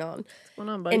 what's going on? What's going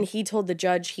on, buddy? And he told the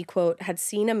judge he, quote, had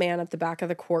seen a man at the back of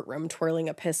the courtroom twirling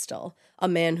a pistol. A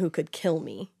man who could kill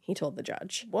me, he told the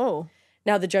judge. Whoa.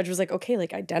 Now the judge was like, okay,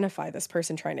 like identify this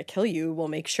person trying to kill you. We'll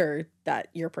make sure that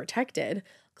you're protected.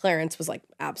 Clarence was like,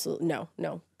 absolutely, no,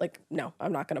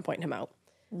 I'm not going to point him out.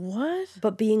 What?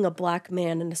 But being a black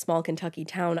man in a small Kentucky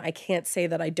town, I can't say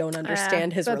that I don't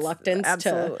understand his reluctance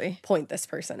to point this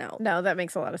person out. No, that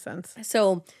makes a lot of sense.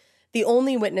 So the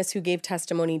only witness who gave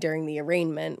testimony during the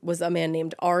arraignment was a man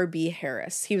named R.B.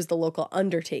 Harris. He was the local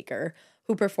undertaker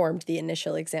who performed the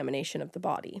initial examination of the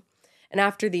body. And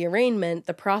after the arraignment,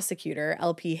 the prosecutor,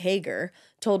 L.P. Hager,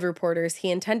 told reporters he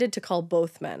intended to call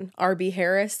both men, R.B.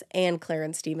 Harris and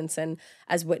Clarence Stephenson,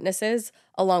 as witnesses,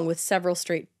 along with several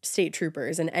state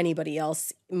troopers and anybody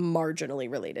else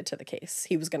marginally related to the case.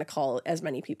 He was going to call as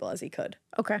many people as he could.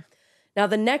 Okay. Now,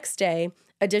 the next day,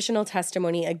 additional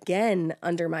testimony again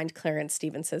undermined Clarence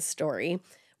Stephenson's story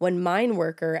when mine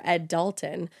worker Ed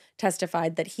Dalton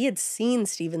testified that he had seen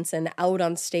Stephenson out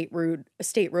on State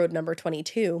Road number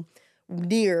 22,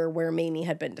 near where Mamie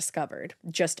had been discovered,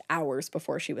 just hours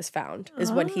before she was found, is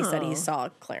when he said he saw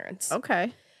Clarence.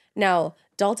 Okay. Now,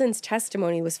 Dalton's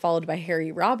testimony was followed by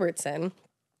Harry Robertson,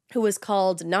 who was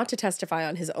called not to testify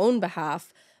on his own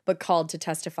behalf, but called to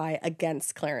testify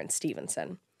against Clarence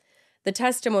Stephenson. The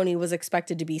testimony was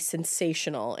expected to be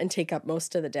sensational and take up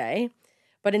most of the day,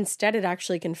 but instead it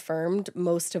actually confirmed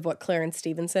most of what Clarence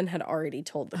Stephenson had already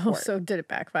told the court. Oh, so did it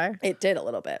backfire? It did a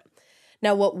little bit.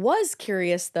 Now, what was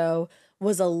curious, though,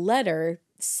 was a letter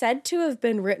said to have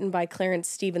been written by Clarence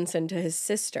Stephenson to his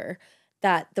sister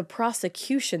that the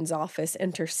prosecution's office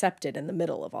intercepted in the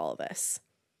middle of all of this.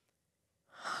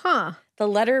 Huh. The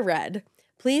letter read,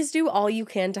 "Please do all you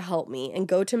can to help me and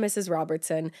go to Mrs.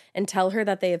 Robertson and tell her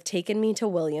that they have taken me to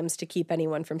Williams to keep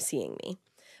anyone from seeing me.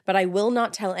 But I will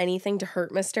not tell anything to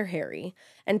hurt Mr. Harry.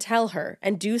 And tell her,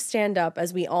 and do stand up,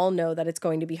 as we all know that it's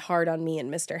going to be hard on me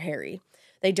and Mr. Harry.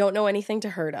 They don't know anything to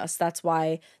hurt us. That's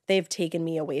why they've taken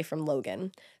me away from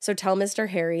Logan. So tell Mr.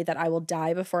 Harry that I will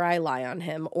die before I lie on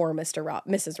him or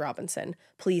Mrs. Robinson.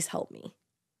 Please help me."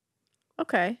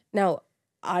 Okay. Now,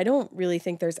 I don't really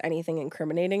think there's anything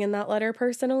incriminating in that letter,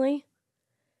 personally.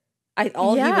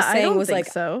 All he was saying was like,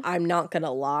 so. I'm not going to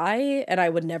lie, and I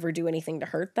would never do anything to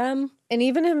hurt them. And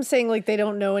even him saying, like, they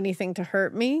don't know anything to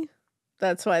hurt me,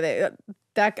 that's why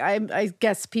I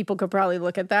guess people could probably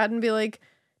look at that and be like,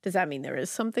 does that mean there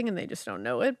is something and they just don't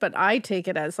know it? But I take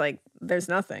it as, like, there's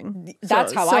nothing.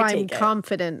 That's how I take it. I'm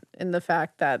confident in the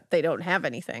fact that they don't have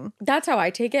anything. That's how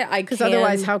I take it. Because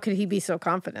otherwise, how could he be so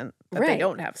confident that they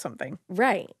don't have something?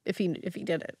 Right. If he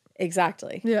did it.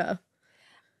 Exactly. Yeah.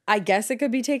 I guess it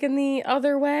could be taken the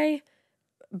other way.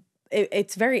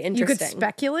 It's very interesting. You could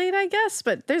speculate, I guess,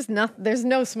 but there's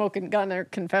no smoking gun or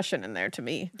confession in there to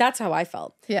me. That's how I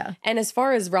felt. Yeah. And as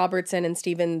far as Robertson and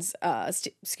Stephenson's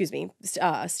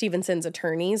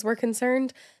attorneys were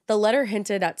concerned, the letter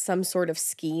hinted at some sort of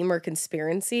scheme or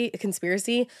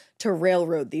conspiracy to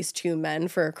railroad these two men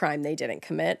for a crime they didn't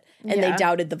commit, and they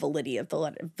doubted the validity of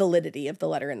the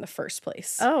letter in the first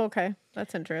place. Oh, okay.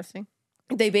 That's interesting.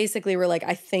 They basically were like,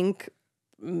 I think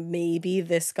maybe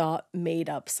this got made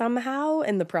up somehow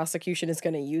and the prosecution is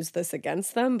going to use this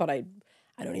against them, but I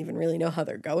don't even really know how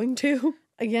they're going to.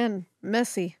 Again,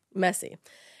 messy.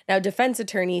 Now, defense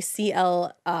attorney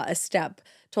C.L. Estep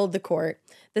told the court,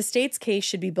 the state's case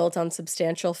should be built on a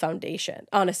substantial foundation.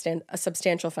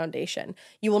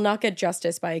 You will not get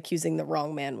justice by accusing the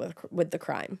wrong man with the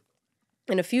crime.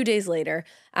 And a few days later,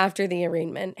 after the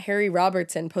arraignment, Harry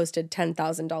Robertson posted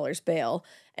 $10,000 bail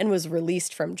and was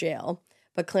released from jail.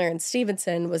 But Clarence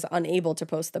Stephenson was unable to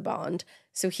post the bond,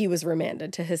 so he was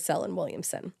remanded to his cell in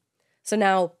Williamson. So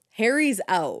now Harry's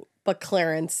out, but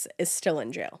Clarence is still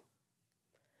in jail.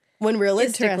 When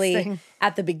realistically,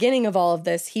 at the beginning of all of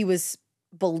this, he was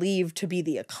believed to be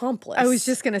the accomplice. I was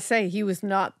just going to say, he was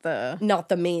not the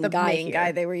main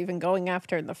guy they were even going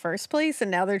after in the first place, and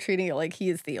now they're treating it like he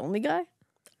is the only guy?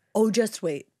 Oh, just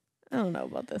wait. I don't know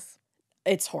about this.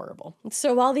 It's horrible.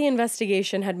 So while the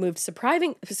investigation had moved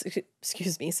surprisingly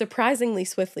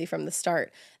swiftly from the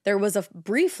start, there was a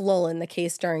brief lull in the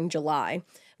case during July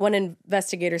when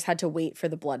investigators had to wait for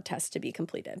the blood test to be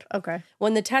completed. Okay.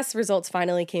 When the test results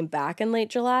finally came back in late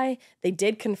July, they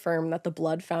did confirm that the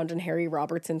blood found in Harry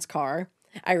Robertson's car,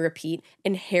 I repeat,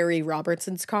 in Harry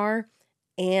Robertson's car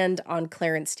and on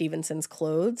Clarence Stephenson's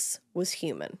clothes, was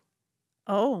human.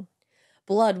 Oh.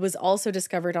 Blood was also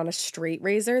discovered on a straight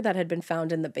razor that had been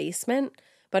found in the basement,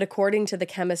 but according to the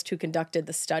chemist who conducted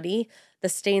the study, the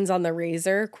stains on the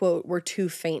razor, quote, were too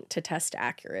faint to test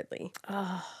accurately.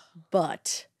 Oh.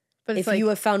 But if you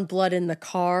have found blood in the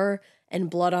car and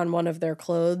blood on one of their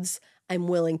clothes, I'm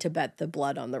willing to bet the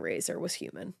blood on the razor was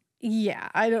human. Yeah,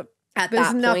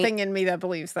 there's nothing in me that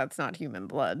believes that's not human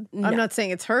blood. No. I'm not saying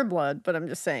it's her blood, but I'm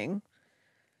just saying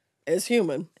is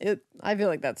human. I feel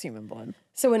like that's human blood.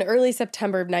 So in early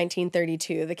September of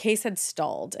 1932, the case had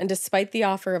stalled, and despite the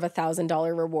offer of a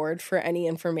 $1,000 reward for any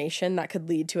information that could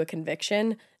lead to a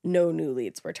conviction, no new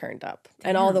leads were turned up. Damn.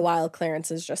 And all the while,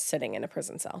 Clarence is just sitting in a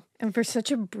prison cell. And for such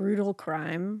a brutal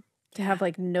crime, to have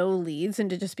like no leads and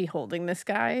to just be holding this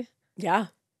guy. Yeah.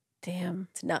 Damn.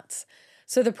 It's nuts.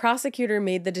 So the prosecutor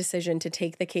made the decision to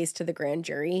take the case to the grand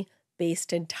jury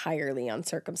based entirely on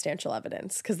circumstantial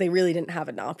evidence because they really didn't have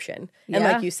an option. Yeah. And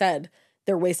like you said,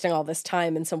 they're wasting all this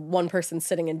time and one person's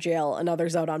sitting in jail and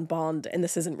others out on bond and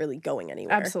this isn't really going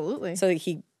anywhere. Absolutely. So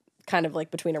he kind of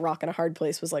like between a rock and a hard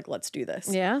place was like, let's do this.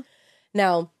 Yeah.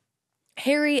 Now,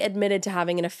 Harry admitted to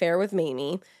having an affair with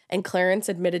Mamie and Clarence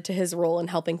admitted to his role in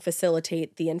helping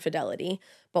facilitate the infidelity.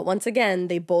 But once again,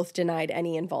 they both denied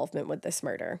any involvement with this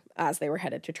murder as they were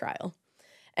headed to trial.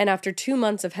 And after 2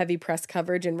 months of heavy press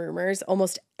coverage and rumors,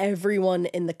 almost everyone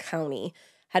in the county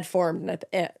had formed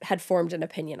an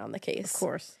opinion on the case. Of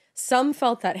course. Some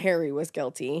felt that Harry was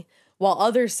guilty,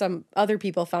 while some other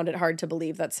people found it hard to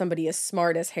believe that somebody as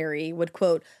smart as Harry would,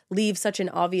 quote, leave such an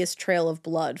obvious trail of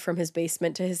blood from his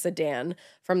basement to his sedan,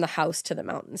 from the house to the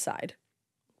mountainside.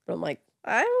 But I'm like,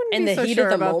 I wouldn't in be the so heat sure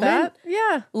of the about moment, that.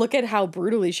 Yeah. Look at how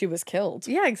brutally she was killed.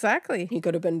 Yeah, exactly. He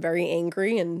could have been very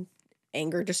angry, and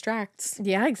anger distracts.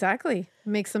 Yeah, exactly.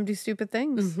 Makes them do stupid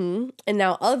things. Mm-hmm. And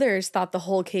now others thought the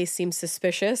whole case seemed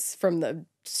suspicious from the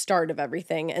start of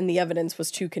everything, and the evidence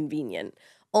was too convenient,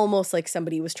 almost like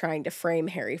somebody was trying to frame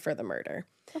Harry for the murder.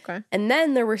 Okay. And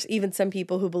then there were even some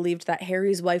people who believed that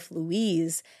Harry's wife,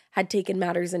 Louise, had taken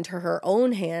matters into her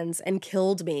own hands and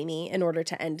killed Mamie in order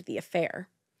to end the affair.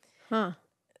 Huh.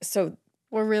 So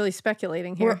we're really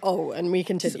speculating here. And we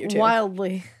continue to.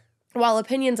 Wildly. While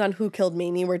opinions on who killed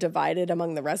Mamie were divided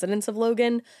among the residents of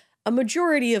Logan, a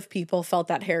majority of people felt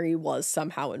that Harry was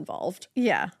somehow involved.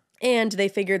 Yeah. And they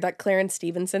figured that Clarence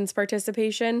Stephenson's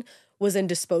participation was in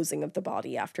disposing of the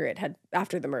body after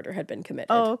the murder had been committed.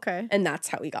 Oh, okay. And that's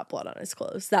how he got blood on his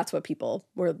clothes. That's what people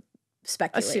were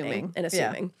speculating and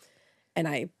assuming. Yeah. And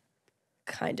I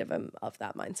kind of am of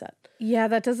that mindset. Yeah,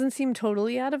 that doesn't seem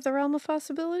totally out of the realm of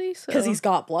possibility. Because he's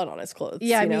got blood on his clothes.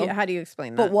 Yeah, I mean, how do you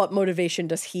explain that? But what motivation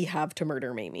does he have to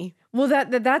murder Mamie? Well,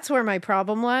 that's where my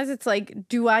problem lies. It's like,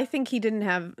 do I think he didn't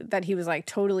have, that he was like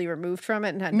totally removed from it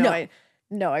and had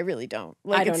No, I really don't.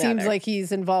 Like, it seems like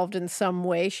he's involved in some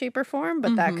way, shape, or form,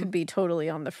 but that could be totally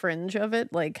on the fringe of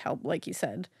it, like you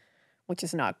said, which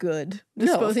is not good.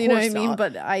 No, of course you know what I mean? not.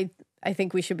 But I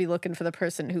think we should be looking for the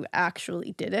person who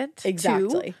actually did it.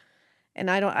 Exactly. Too.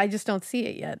 And I just don't see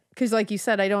it yet. Because like you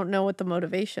said, I don't know what the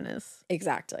motivation is.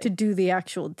 Exactly. To do the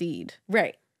actual deed.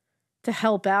 Right. To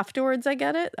help afterwards, I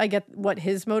get it. I get what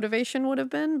his motivation would have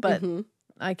been, but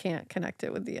I can't connect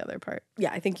it with the other part.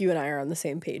 Yeah, I think you and I are on the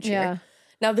same page here. Yeah.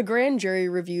 Now, the grand jury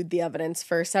reviewed the evidence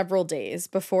for several days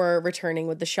before returning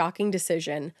with the shocking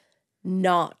decision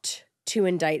not to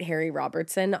indict Harry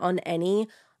Robertson on any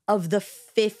of the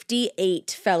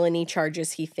 58 felony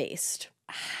charges he faced.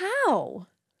 How?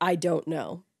 I don't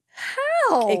know.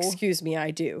 How? Excuse me, I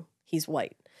do. He's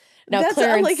white. Now, that's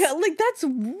Clarence, like that's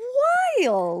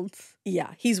wild.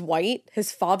 Yeah, he's white.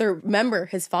 His father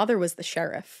was the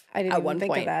sheriff. I didn't even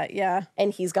think of that. Yeah,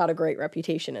 and he's got a great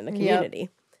reputation in the community. Yep.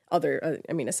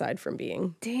 Aside from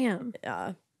being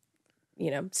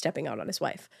stepping out on his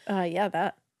wife. Yeah,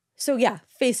 that. So yeah,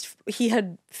 he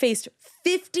had faced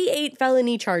 58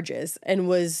 felony charges and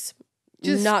was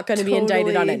just not going to be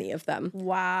indicted on any of them.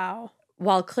 Wow.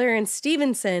 While Clarence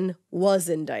Stephenson was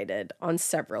indicted on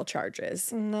several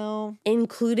charges. No.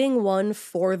 Including one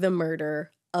for the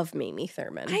murder of Mamie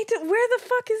Thurman. Where the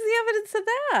fuck is the evidence of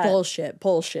that?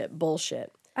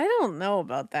 Bullshit. I don't know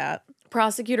about that.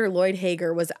 Prosecutor Lloyd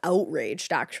Hager was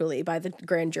outraged, actually, by the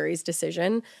grand jury's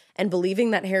decision, and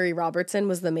believing that Harry Robertson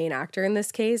was the main actor in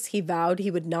this case, he vowed he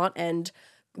would not end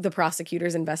the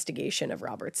prosecutor's investigation of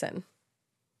Robertson.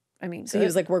 I mean, so he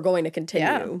was like, we're going to continue.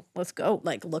 Yeah, let's go.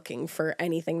 Like, looking for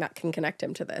anything that can connect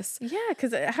him to this. Yeah,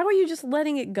 because how are you just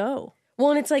letting it go?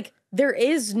 Well, and it's like, there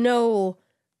is no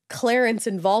Clarence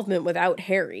involvement without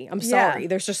Harry. I'm sorry.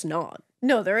 There's just not.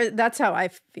 No, there is. That's how I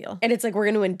feel. And it's like, we're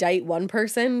going to indict one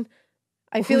person.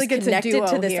 I feel like it's connected a duo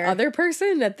to this here. Other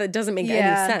person that doesn't make any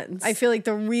sense. I feel like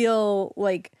the real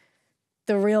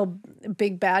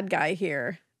big bad guy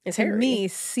here is to Harry. me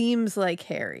seems like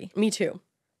Harry. Me too.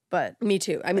 But me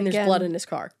too. I mean, there's blood in his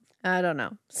car. I don't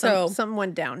know. So something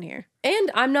went down here.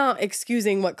 And I'm not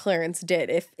excusing what Clarence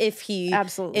did. If he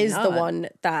Absolutely is not. the one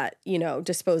that,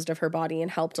 disposed of her body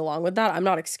and helped along with that, I'm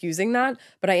not excusing that.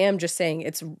 But I am just saying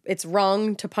it's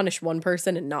wrong to punish one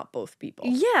person and not both people.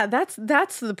 Yeah, that's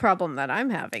the problem that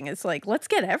I'm having. It's like, let's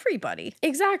get everybody.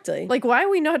 Exactly. Like, why are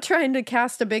we not trying to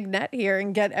cast a big net here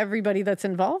and get everybody that's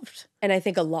involved? And I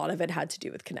think a lot of it had to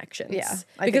do with connections. Yeah,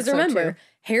 because remember,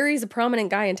 Harry's a prominent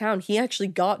guy in town. He actually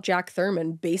got Jack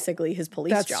Thurman basically his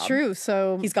police job. That's true.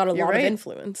 So he's got a lot of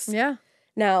influence. Yeah.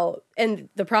 Now, and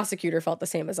the prosecutor felt the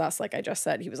same as us. Like I just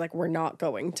said, he was like, we're not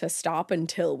going to stop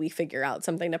until we figure out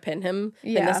something to pin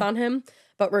this on him.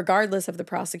 But regardless of the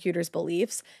prosecutor's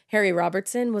beliefs, Harry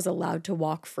Robertson was allowed to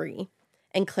walk free.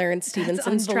 And Clarence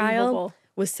Stephenson's trial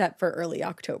was set for early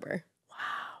October.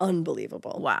 Wow.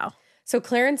 Unbelievable. Wow. So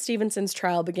Clarence Stephenson's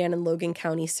trial began in Logan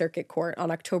County Circuit Court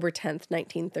on October 10th,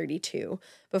 1932,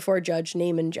 before Judge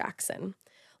Naaman Jackson.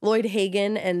 Lloyd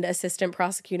Hagan and Assistant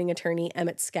Prosecuting Attorney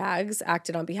Emmett Skaggs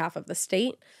acted on behalf of the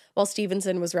state, while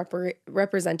Stephenson was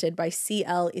represented by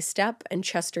C.L. Estep and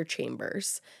Chester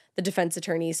Chambers, the defense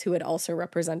attorneys who had also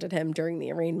represented him during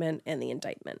the arraignment and the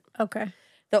indictment. Okay.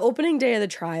 The opening day of the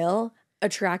trial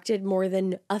attracted more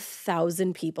than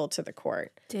 1,000 people to the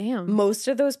court. Damn. Most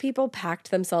of those people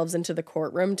packed themselves into the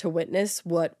courtroom to witness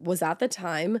what was at the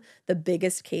time the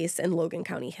biggest case in Logan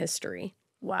County history.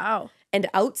 Wow. And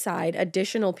outside,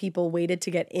 additional people waited to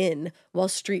get in while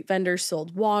street vendors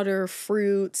sold water,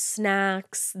 fruit,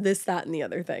 snacks, this, that, and the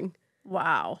other thing.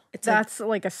 Wow. That's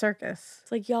like a circus.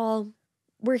 It's like, y'all,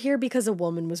 we're here because a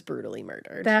woman was brutally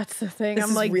murdered. That's the thing. This I'm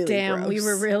is like, really damn, gross. we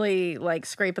were really like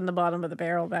scraping the bottom of the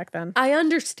barrel back then. I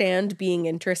understand being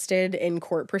interested in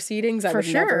court proceedings. I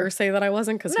would never say that I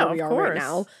wasn't because here we are right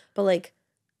now. But like,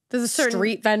 there's a certain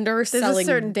street vendor selling... There's a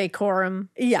certain decorum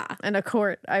in a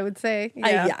court, I would say.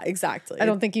 Yeah, exactly. I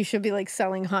don't think you should be like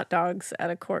selling hot dogs at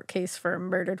a court case for a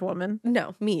murdered woman.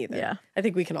 No, me either. Yeah. I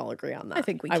think we can all agree on that. I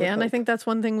think we can. I think that's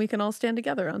one thing we can all stand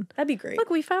together on. That'd be great. Look,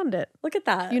 we found it. Look at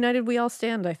that. United we all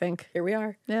stand, I think. Here we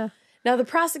are. Yeah. Now, the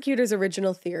prosecutor's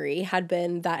original theory had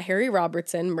been that Harry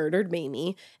Robertson murdered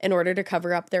Mamie in order to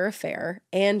cover up their affair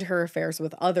and her affairs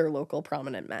with other local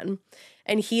prominent men.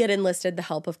 And he had enlisted the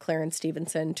help of Clarence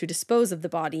Stephenson to dispose of the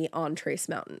body on Trace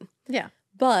Mountain. Yeah.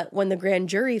 But when the grand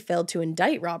jury failed to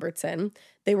indict Robertson,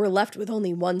 they were left with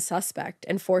only one suspect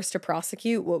and forced to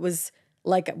prosecute what was,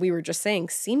 like we were just saying,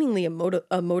 seemingly a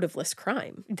motiveless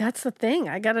crime. That's the thing.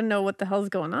 I got to know what the hell's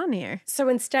going on here. So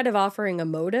instead of offering a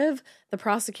motive, the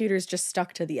prosecutors just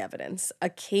stuck to the evidence,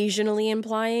 occasionally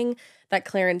implying that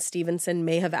Clarence Stephenson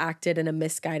may have acted in a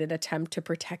misguided attempt to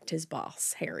protect his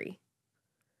boss, Harry.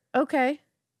 Okay.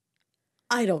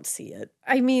 I don't see it.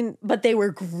 I mean, but they were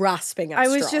grasping at straws.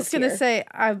 I was just going to say,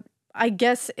 I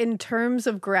guess in terms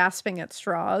of grasping at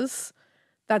straws,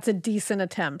 that's a decent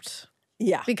attempt.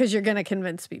 Yeah. Because you're going to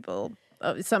convince people,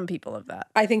 some people of that.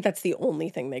 I think that's the only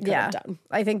thing they could have done.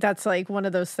 I think that's like one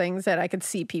of those things that I could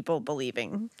see people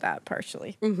believing that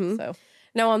partially. Mm-hmm. So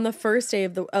now, on the first day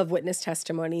of witness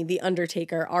testimony, the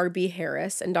undertaker R.B.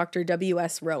 Harris and Dr.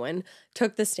 W.S. Rowan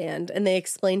took the stand, and they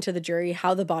explained to the jury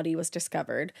how the body was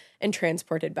discovered and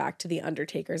transported back to the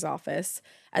undertaker's office,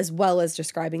 as well as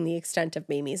describing the extent of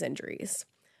Mamie's injuries.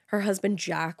 Her husband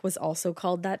Jack was also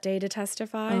called that day to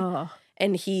testify,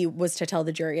 and he was to tell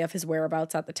the jury of his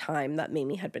whereabouts at the time that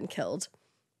Mamie had been killed.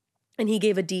 And he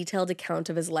gave a detailed account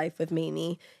of his life with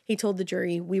Mamie. He told the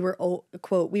jury,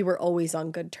 quote, we were always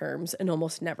on good terms and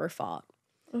almost never fought.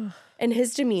 Ugh. And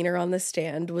his demeanor on the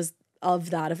stand was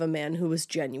of that of a man who was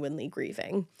genuinely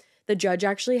grieving. The judge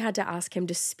actually had to ask him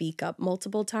to speak up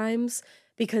multiple times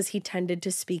because he tended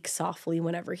to speak softly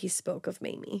whenever he spoke of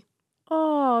Mamie.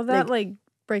 Oh, that like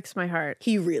breaks my heart.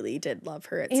 He really did love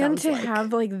her, it and sounds to like.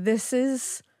 have like, this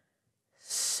is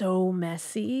so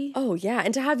messy. Oh yeah,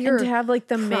 and to have like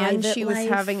the man she was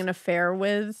having an affair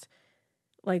with,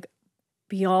 like,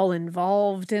 be all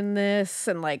involved in this,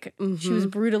 and like she was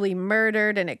brutally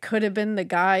murdered, and it could have been the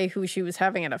guy who she was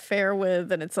having an affair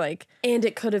with, and it's like, and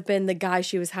it could have been the guy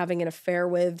she was having an affair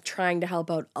with, trying to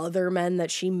help out other men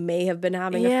that she may have been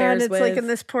having affairs with. And it's like, and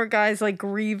this poor guy's like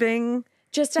grieving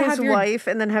just to his have wife,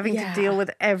 and then having to deal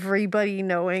with everybody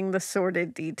knowing the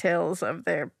sordid details of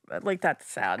their, like, that's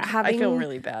sad. I feel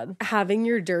really bad. Having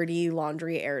your dirty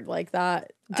laundry aired like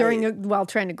that while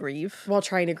trying to grieve.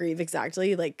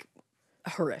 Exactly. Like,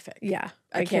 horrific. Yeah.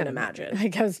 I can't imagine.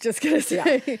 Like, I was just gonna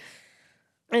say. Yeah.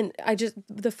 And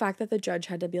the fact that the judge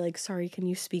had to be like, sorry, can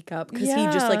you speak up? Because he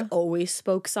just like always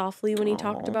spoke softly when he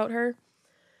talked about her.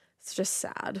 It's just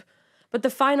sad. But the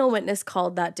final witness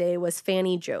called that day was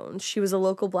Fanny Jones. She was a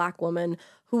local black woman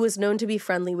who was known to be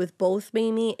friendly with both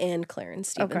Mamie and Clarence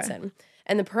Stephenson. Okay.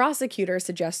 And the prosecutor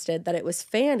suggested that it was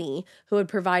Fanny who had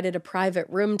provided a private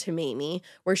room to Mamie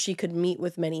where she could meet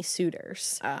with many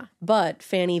suitors. But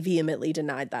Fanny vehemently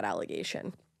denied that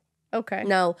allegation. Okay.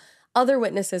 Now, other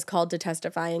witnesses called to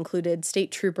testify included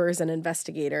state troopers and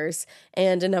investigators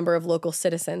and a number of local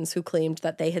citizens who claimed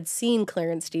that they had seen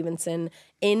Clarence Stephenson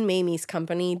in Mamie's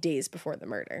company days before the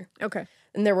murder. Okay.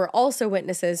 And there were also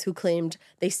witnesses who claimed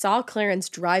they saw Clarence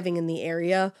driving in the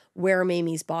area where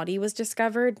Mamie's body was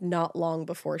discovered not long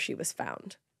before she was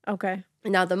found. Okay.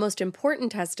 Now, the most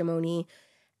important testimony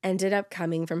ended up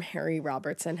coming from Harry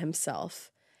Robertson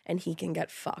himself, and he can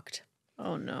get fucked.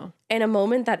 Oh, no. In a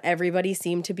moment that everybody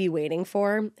seemed to be waiting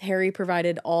for, Harry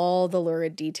provided all the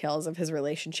lurid details of his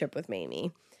relationship with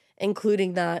Mamie,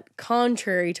 including that,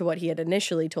 contrary to what he had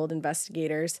initially told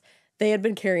investigators, they had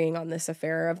been carrying on this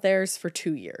affair of theirs for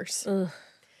 2 years. Ugh.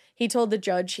 He told the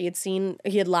judge he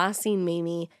had last seen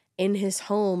Mamie in his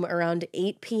home around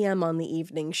 8 p.m. on the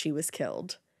evening she was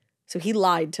killed. So he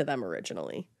lied to them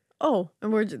originally. Oh,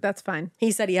 and that's fine.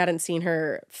 He said he hadn't seen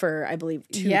her for, I believe,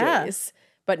 2 days.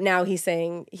 But now he's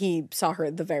saying he saw her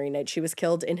the very night she was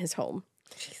killed in his home.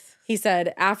 Jeez. He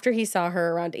said after he saw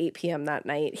her around 8 p.m. that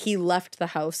night, he left the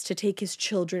house to take his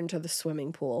children to the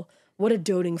swimming pool. What a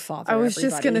doting father, I was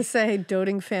just going to say,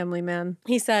 doting family man.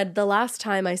 He said, that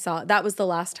was the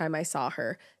last time I saw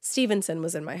her. Stevenson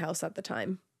was in my house at the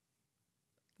time.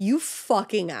 You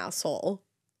fucking asshole.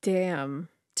 Damn.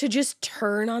 To just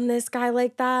turn on this guy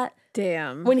like that.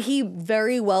 Damn. When he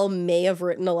very well may have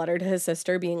written a letter to his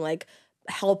sister being like,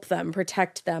 help them,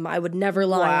 protect them. I would never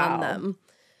lie on them.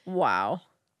 Wow.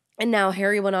 And now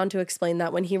Harry went on to explain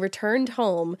that when he returned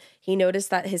home, he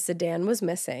noticed that his sedan was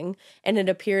missing, and it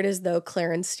appeared as though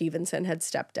Clarence Stephenson had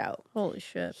stepped out. Holy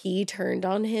shit. He turned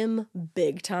on him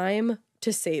big time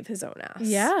to save his own ass.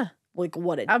 Yeah. Like,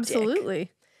 what a Absolutely.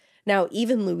 dick. Now,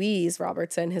 even Louise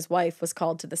Robertson, his wife, was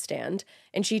called to the stand,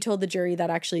 and she told the jury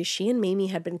that actually she and Mamie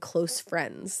had been close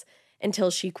friends until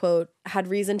she, quote, had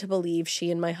reason to believe she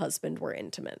and my husband were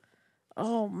intimate.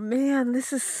 Oh, man,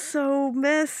 this is so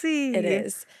messy. It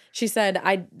is. She said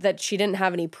that she didn't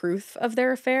have any proof of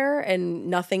their affair and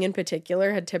nothing in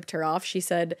particular had tipped her off. She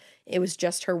said it was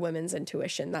just her woman's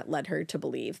intuition that led her to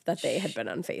believe that they had been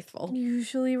unfaithful.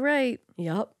 Usually right.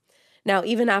 Yep. Now,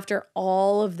 even after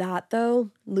all of that,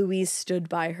 though, Louise stood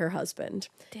by her husband.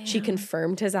 Damn. She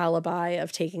confirmed his alibi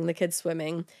of taking the kids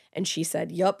swimming, and she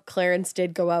said, yup, Clarence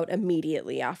did go out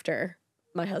immediately after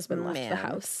my husband left the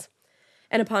house.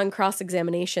 And upon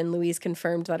cross-examination, Louise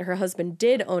confirmed that her husband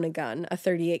did own a gun, a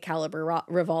 .38 caliber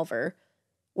revolver,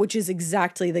 which is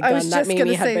exactly the gun that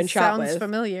Mamie had been shot with. Sounds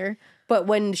familiar. But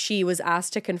when she was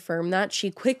asked to confirm that,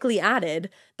 she quickly added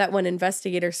that when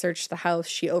investigators searched the house,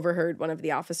 she overheard one of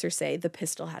the officers say the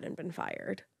pistol hadn't been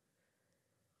fired.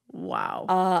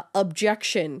 Wow.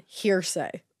 Objection,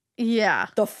 hearsay. Yeah.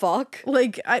 The fuck?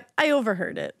 Like, I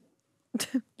overheard it.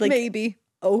 Like, maybe.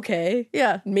 Okay.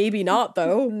 Yeah. Maybe not,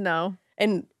 though. No.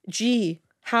 And gee,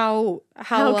 how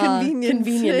convenient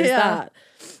is that?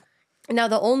 Now,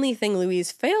 the only thing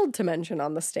Louise failed to mention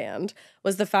on the stand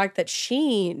was the fact that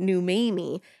she knew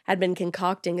Mamie had been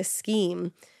concocting a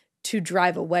scheme to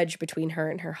drive a wedge between her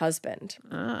and her husband.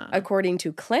 According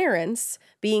to Clarence,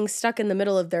 being stuck in the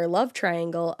middle of their love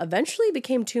triangle eventually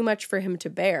became too much for him to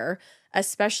bear,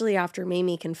 especially after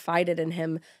Mamie confided in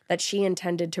him that she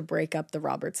intended to break up the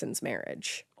Robertsons'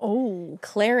 marriage. Oh.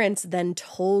 Clarence then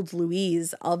told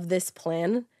Louise of this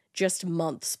plan just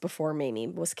months before Mamie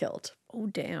was killed. Oh,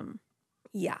 damn.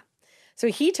 Yeah. So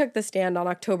he took the stand on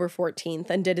October 14th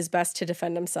and did his best to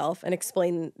defend himself and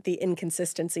explain the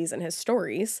inconsistencies in his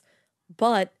stories.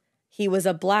 But he was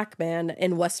a black man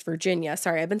in West Virginia.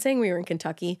 Sorry, I've been saying we were in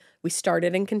Kentucky. We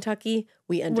started in Kentucky.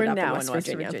 We ended up in West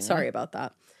Virginia. Sorry about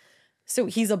that. So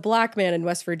he's a black man in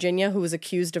West Virginia who was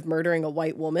accused of murdering a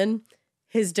white woman.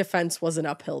 His defense was an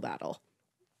uphill battle.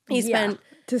 He spent,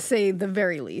 to say the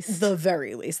very least. The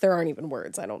very least. There aren't even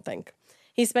words, I don't think.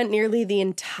 He spent nearly the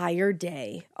entire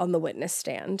day on the witness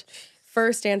stand,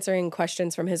 first answering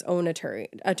questions from his own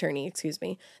attorney,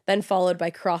 then followed by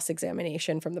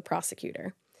cross-examination from the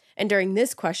prosecutor. And during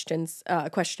this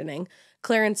questioning,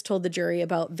 Clarence told the jury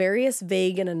about various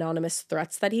vague and anonymous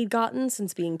threats that he'd gotten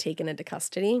since being taken into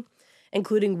custody,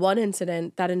 including one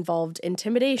incident that involved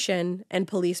intimidation and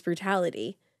police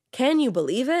brutality. Can you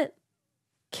believe it?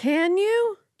 Can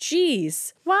you?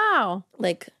 Jeez. Wow.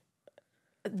 Like,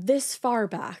 this far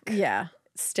back. Yeah.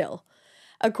 Still.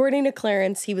 According to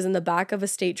Clarence, he was in the back of a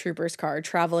state trooper's car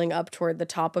traveling up toward the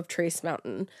top of Trace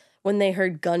Mountain when they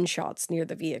heard gunshots near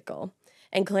the vehicle.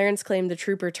 And Clarence claimed the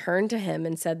trooper turned to him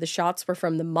and said the shots were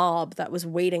from the mob that was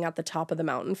waiting at the top of the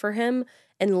mountain for him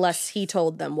unless he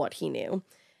told them what he knew.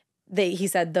 he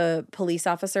said the police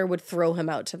officer would throw him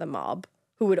out to the mob,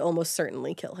 who would almost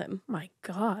certainly kill him. My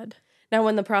God. Now,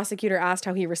 when the prosecutor asked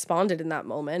how he responded in that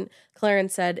moment,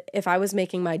 Clarence said, if I was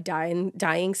making my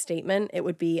dying statement, it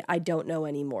would be, I don't know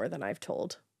any more than I've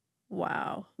told.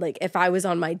 Wow. Like, if I was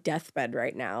on my deathbed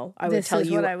right now, I would tell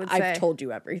you, I've told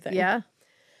you everything. Yeah.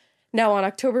 Now, on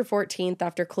October 14th,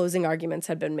 after closing arguments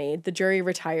had been made, the jury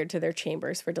retired to their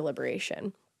chambers for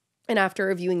deliberation. And after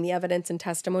reviewing the evidence and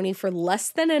testimony for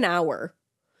less than an hour,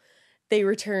 they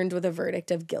returned with a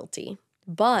verdict of guilty.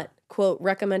 But, quote,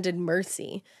 recommended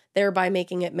mercy, thereby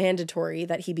making it mandatory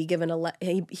that he be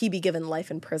given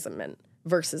life imprisonment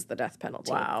versus the death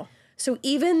penalty. Wow. So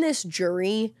even this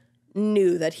jury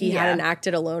knew that he hadn't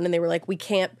acted alone, and they were like, we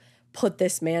can't put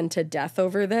this man to death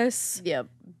over this. Yep.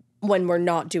 When we're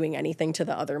not doing anything to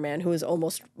the other man who is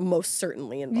most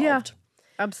certainly involved. Yeah,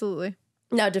 absolutely.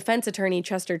 Now, defense attorney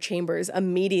Chester Chambers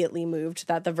immediately moved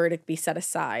that the verdict be set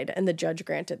aside, and the judge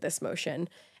granted this motion,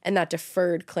 and that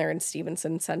deferred Clarence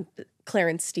Stephenson's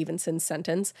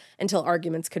sentence until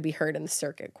arguments could be heard in the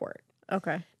circuit court.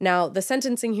 Okay. Now, the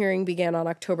sentencing hearing began on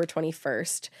October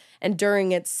 21st, and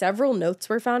during it, several notes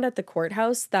were found at the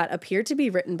courthouse that appeared to be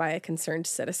written by a concerned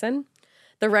citizen.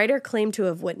 The writer claimed to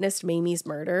have witnessed Mamie's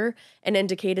murder and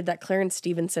indicated that Clarence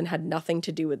Stephenson had nothing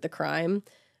to do with the crime.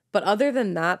 But other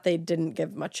than that, they didn't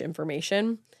give much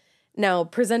information. Now,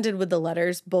 presented with the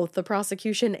letters, both the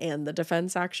prosecution and the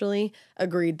defense actually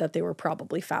agreed that they were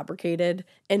probably fabricated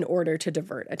in order to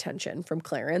divert attention from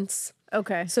Clarence.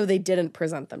 Okay. So they didn't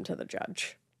present them to the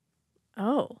judge.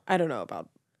 Oh. I don't know about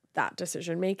that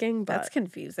decision making, but that's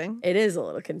confusing. it is a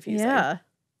little confusing. Yeah.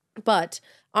 But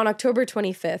on October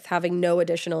 25th, having no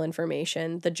additional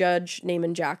information, the judge,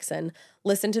 Naaman Jackson,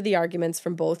 listened to the arguments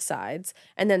from both sides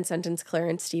and then sentenced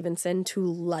Clarence Stephenson to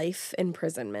life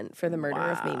imprisonment for the murder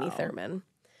of Mamie Thurman.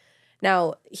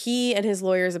 Now, he and his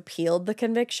lawyers appealed the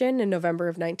conviction in November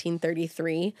of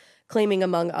 1933, claiming,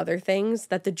 among other things,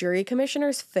 that the jury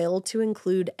commissioners failed to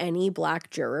include any black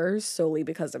jurors solely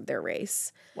because of their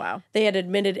race. Wow. They had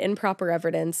admitted improper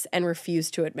evidence and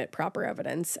refused to admit proper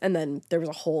evidence, and then there was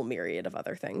a whole myriad of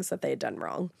other things that they had done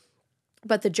wrong.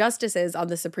 But the justices on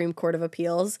the Supreme Court of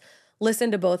Appeals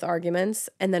listened to both arguments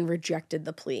and then rejected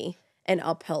the plea and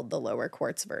upheld the lower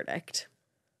court's verdict.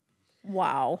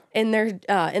 Wow. In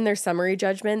their summary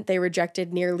judgment, they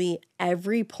rejected nearly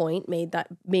every point made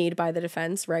by the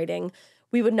defense, writing,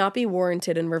 "We would not be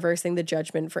warranted in reversing the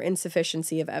judgment for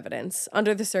insufficiency of evidence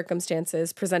under the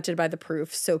circumstances presented by the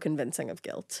proof so convincing of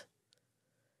guilt."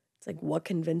 It's like, what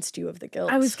convinced you of the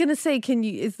guilt? I was gonna say,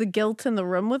 is the guilt in the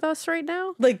room with us right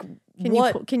now? Like,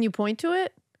 Can you point to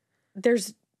it?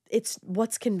 It's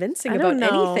what's convincing about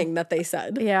anything that they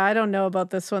said. Yeah, I don't know about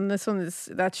this one. This one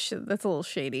that's a little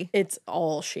shady. It's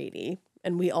all shady,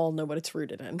 and we all know what it's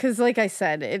rooted in. Because, like I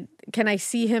said, can I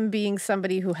see him being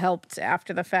somebody who helped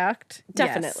after the fact?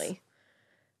 Definitely. Yes.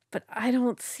 But I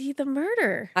don't see the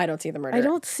murder. I don't see the murder. I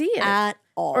don't see it at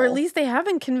all. Or at least they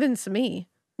haven't convinced me.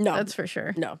 No, that's for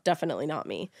sure. No, definitely not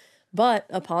me. But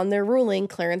upon their ruling,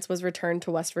 Clarence was returned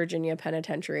to West Virginia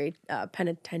penitentiary,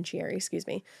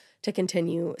 to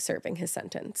continue serving his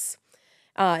sentence.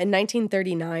 In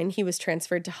 1939, he was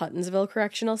transferred to Huttonsville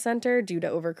Correctional Center due to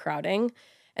overcrowding.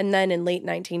 And then in late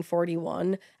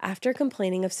 1941, after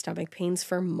complaining of stomach pains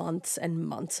for months and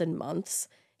months and months,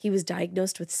 he was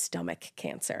diagnosed with stomach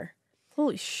cancer.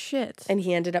 Holy shit. And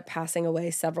he ended up passing away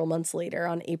several months later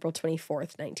on April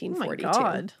 24th, 1942. Oh my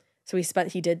God. So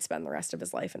he did spend the rest of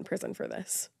his life in prison for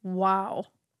this. Wow.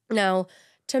 Now,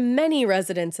 to many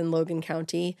residents in Logan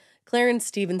County, Clarence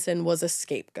Stephenson was a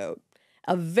scapegoat,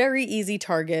 a very easy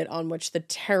target on which the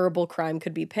terrible crime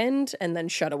could be pinned and then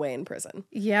shut away in prison.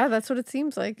 Yeah, that's what it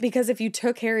seems like. Because if you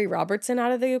took Harry Robertson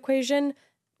out of the equation,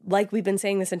 like we've been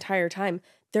saying this entire time,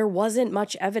 there wasn't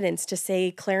much evidence to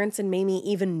say Clarence and Mamie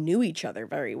even knew each other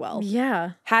very well.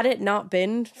 Yeah. Had it not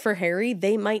been for Harry,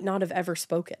 they might not have ever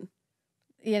spoken.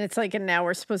 Yeah, and it's like, and now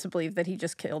we're supposed to believe that he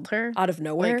just killed her. Out of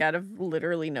nowhere. Like, out of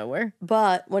literally nowhere.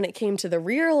 But when it came to the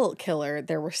real killer,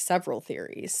 there were several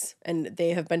theories, and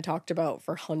they have been talked about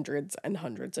for hundreds and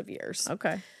hundreds of years.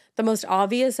 Okay. The most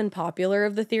obvious and popular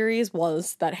of the theories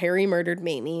was that Harry murdered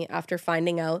Mamie after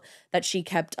finding out that she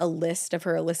kept a list of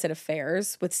her illicit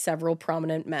affairs with several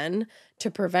prominent men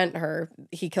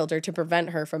he killed her to prevent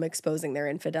her from exposing their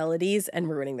infidelities and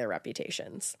ruining their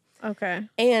reputations. Okay.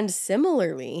 And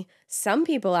similarly, some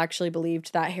people actually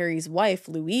believed that Harry's wife,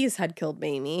 Louise, had killed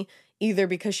Mamie, either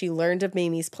because she learned of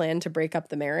Mamie's plan to break up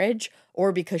the marriage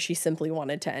or because she simply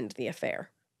wanted to end the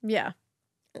affair. Yeah.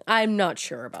 I'm not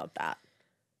sure about that.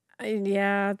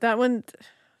 Yeah, that one.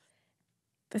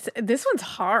 This one's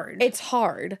hard. It's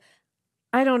hard.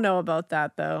 I don't know about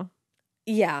that, though.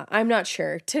 Yeah, I'm not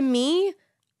sure. To me,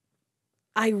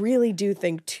 I really do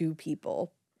think 2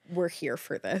 people were here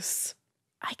for this.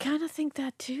 I kind of think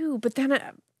that too, but then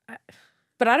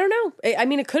But I don't know. I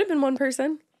mean, it could have been 1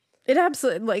 person. it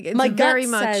absolutely, like, it's My very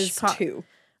gut much says 2.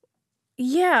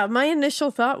 Yeah, my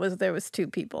initial thought was there was 2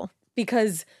 people.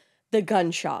 Because the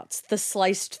gunshots, the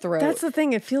sliced throat. That's the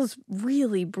thing. It feels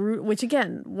really brutal, which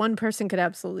again, 1 person could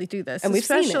absolutely do this. And we've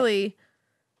seen it.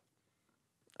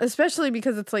 Especially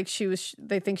because it's like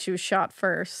they think she was shot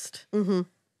first. Mm-hmm.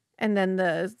 And then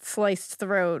the sliced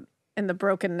throat and the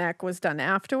broken neck was done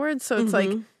afterwards. So it's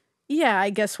like, yeah, I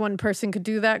guess 1 person could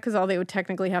do that because all they would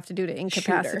technically have to do to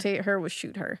incapacitate her was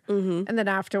shoot her. Mm-hmm. And then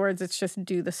afterwards, it's just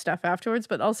do the stuff afterwards.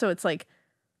 But also it's like,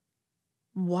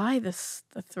 why the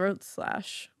throat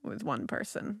slash with 1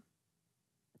 person?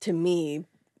 To me,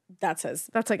 that's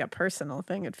like a personal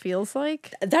thing, it feels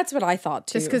like. That's what I thought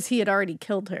too. Just because he had already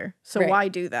killed her. So why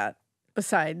do that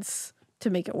besides to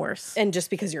make it worse? And just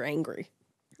because you're angry.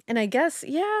 And I guess,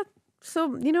 yeah.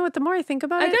 So, you know what, the more I think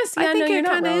about it, I think it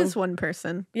kind of is 1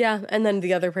 person. Yeah, and then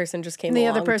the other person just came and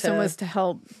along. The other person was to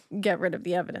help get rid of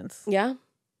the evidence. Yeah?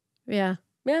 Yeah.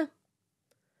 Yeah.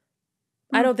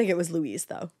 I don't think it was Louise,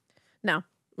 though. No.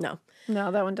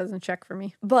 No, that one doesn't check for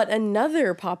me. But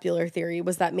another popular theory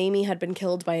was that Mamie had been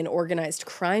killed by an organized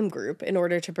crime group in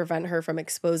order to prevent her from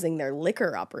exposing their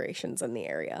liquor operations in the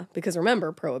area. Because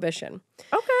remember, Prohibition.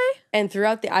 Okay. And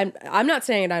throughout I'm not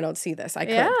saying I don't see this. I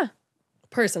could. Yeah.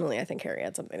 Personally, I think Harry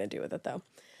had something to do with it, though.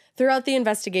 Throughout the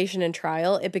investigation and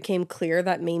trial, it became clear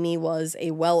that Mamie was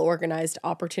a well-organized,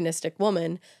 opportunistic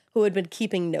woman who had been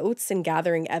keeping notes and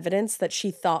gathering evidence that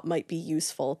she thought might be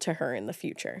useful to her in the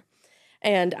future.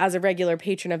 And as a regular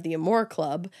patron of the Amour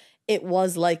Club, it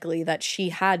was likely that she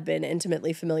had been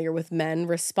intimately familiar with men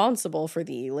responsible for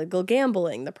the illegal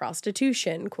gambling, the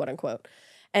prostitution, quote unquote,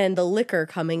 and the liquor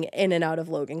coming in and out of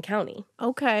Logan County.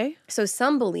 Okay. So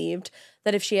some believed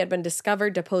that if she had been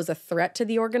discovered to pose a threat to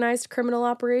the organized criminal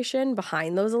operation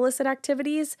behind those illicit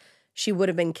activities, she would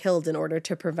have been killed in order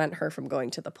to prevent her from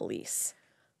going to the police.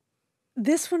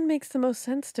 This one makes the most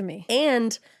sense to me.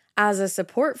 And as a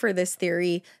support for this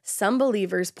theory, some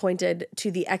believers pointed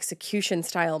to the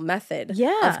execution-style method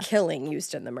of killing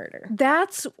used in the murder.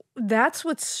 That's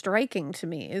what's striking to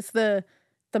me, is the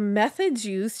methods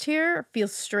used here feel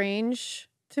strange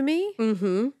to me.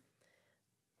 Mm-hmm.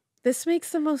 This makes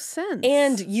the most sense.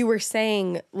 And you were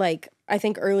saying, like, I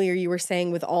think earlier you were saying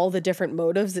with all the different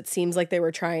motives, it seems like they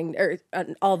were trying, or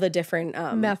all the different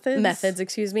methods,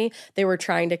 they were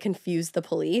trying to confuse the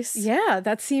police. Yeah,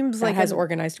 that seems like has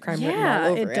organized crime written all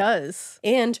over it. Yeah, it does.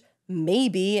 And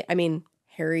maybe, I mean,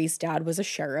 Harry's dad was a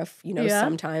sheriff. You know,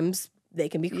 sometimes they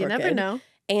can be crooked. You never know.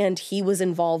 And he was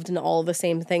involved in all the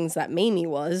same things that Mamie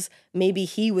was. Maybe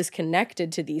he was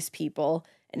connected to these people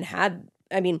and had,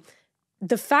 I mean,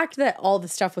 the fact that all the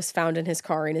stuff was found in his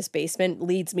car in his basement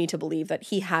leads me to believe that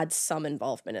he had some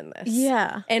involvement in this.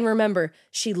 Yeah. And remember,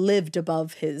 she lived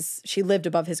above his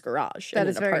garage. That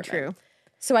is very true.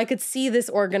 So I could see this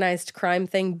organized crime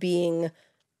thing being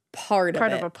part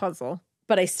of a puzzle.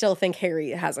 But I still think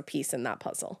Harry has a piece in that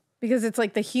puzzle. Because it's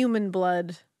like the human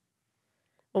blood.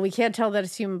 Well, we can't tell that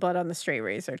it's human blood on the straight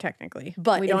razor, technically.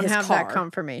 But we don't have that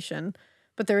confirmation.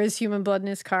 But there is human blood in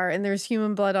his car, and there's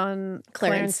human blood on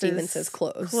Clarence Stevenson's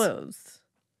clothes.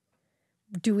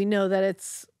 Do we know that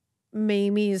it's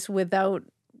Mamie's without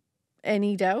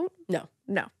any doubt? No.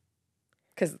 No.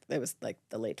 Because it was like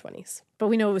the late 20s. But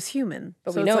we know it was human.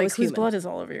 But we know it was whose human. blood is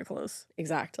all over your clothes?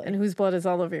 Exactly. And whose blood is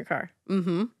all over your car?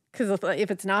 Mm-hmm. Because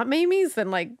if it's not Mamie's, then,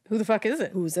 like, who the fuck is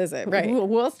it? Whose is it? Right.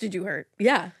 Who else did you hurt?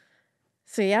 Yeah.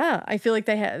 So, yeah, I feel like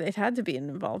it had to be an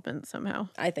involvement somehow.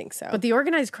 I think so. But the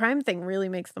organized crime thing really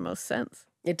makes the most sense.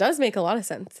 It does make a lot of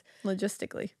sense.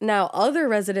 Logistically. Now, other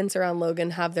residents around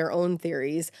Logan have their own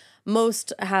theories,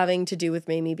 most having to do with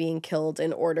Mamie being killed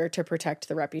in order to protect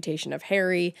the reputation of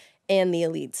Harry and the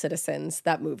elite citizens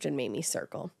that moved in Mamie's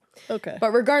circle. Okay.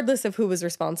 But regardless of who was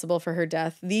responsible for her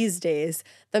death, these days,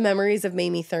 the memories of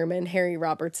Mamie Thurman, Harry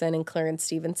Robertson, and Clarence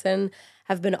Stephenson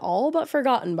have been all but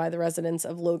forgotten by the residents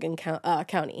of Logan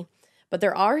County. But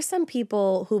there are some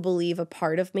people who believe a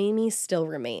part of Mamie still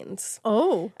remains.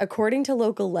 Oh. According to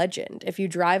local legend, if you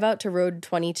drive out to Road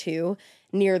 22,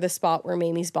 near the spot where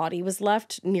Mamie's body was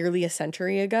left nearly a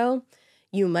century ago,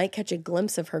 you might catch a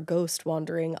glimpse of her ghost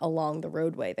wandering along the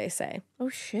roadway, they say. Oh,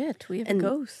 shit. We have a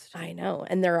ghost. I know.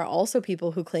 And there are also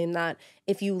people who claim that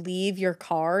if you leave your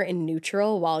car in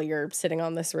neutral while you're sitting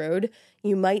on this road,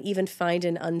 you might even find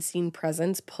an unseen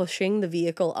presence pushing the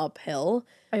vehicle uphill.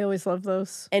 I always love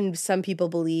those. And some people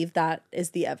believe that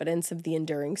is the evidence of the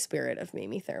enduring spirit of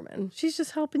Mamie Thurman. She's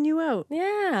just helping you out.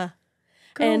 Yeah.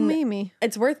 Good old And Mamie.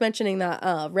 it's worth mentioning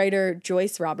that writer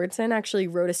Joyce Robertson actually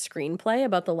wrote a screenplay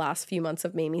about the last few months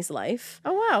of Mamie's life.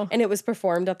 Oh, wow. And it was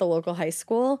performed at the local high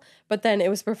school, but then it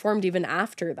was performed even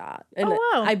after that. And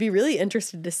Oh, wow. I'd be really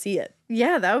interested to see it.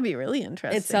 Yeah, that would be really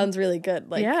interesting. It sounds really good.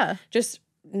 Like, Yeah. just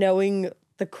knowing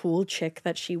the cool chick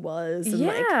that she was and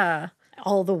like Yeah.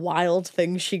 all the wild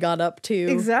things she got up to.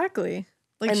 Exactly.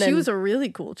 Like, And she then- was a really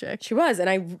cool chick. She was,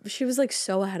 and she was like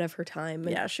so ahead of her time.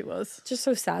 And Yeah, she was. it's just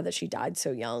so sad that she died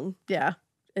so young. Yeah.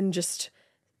 And just,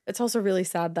 it's also really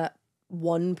sad that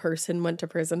one person went to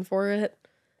prison for it,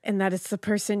 And that it's the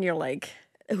person you're like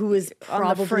who is on the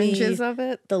probably fringes of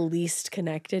it. the least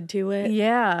connected to it.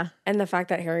 Yeah. And the fact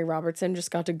that Harry Robertson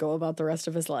just got to go about the rest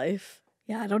of his life.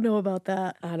 Yeah, I don't know about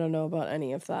that. I don't know about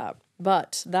any of that.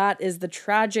 But that is the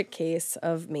tragic case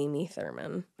of Mamie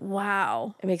Thurman.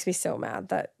 Wow. It makes me so mad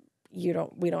that we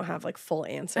don't have like full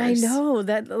answers. I know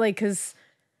that, like, because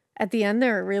at the end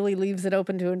there, it really leaves it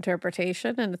open to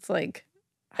interpretation. And it's like,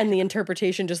 And the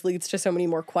interpretation just leads to so many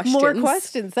more questions. more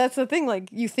questions. That's the thing. Like,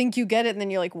 you think you get it, and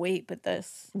then you're like, wait, but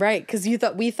this. Right, because we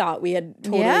thought we had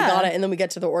totally Yeah. got it, and then we get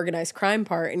to the organized crime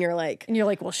part, and you're like, And you're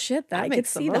like, well, shit, that I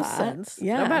makes could the see most that. sense.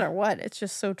 Yeah. No matter what, it's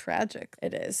just so tragic.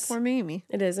 it is. Poor Mamie.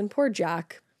 It is. And poor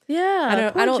Jack.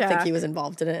 Yeah. I don't think Jack. he was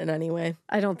involved in it in any way.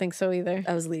 I don't think so either.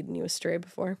 I was leading you astray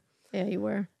before. Yeah, you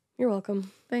were. You're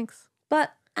welcome. Thanks.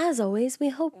 But as always, we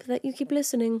hope that you keep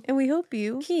listening. And we hope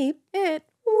you Keep it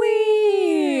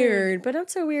weird, but not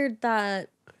so weird that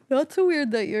not so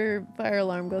weird that your fire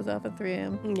alarm goes off at 3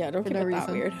 a.m. don't For keep no it that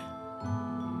reason. weird.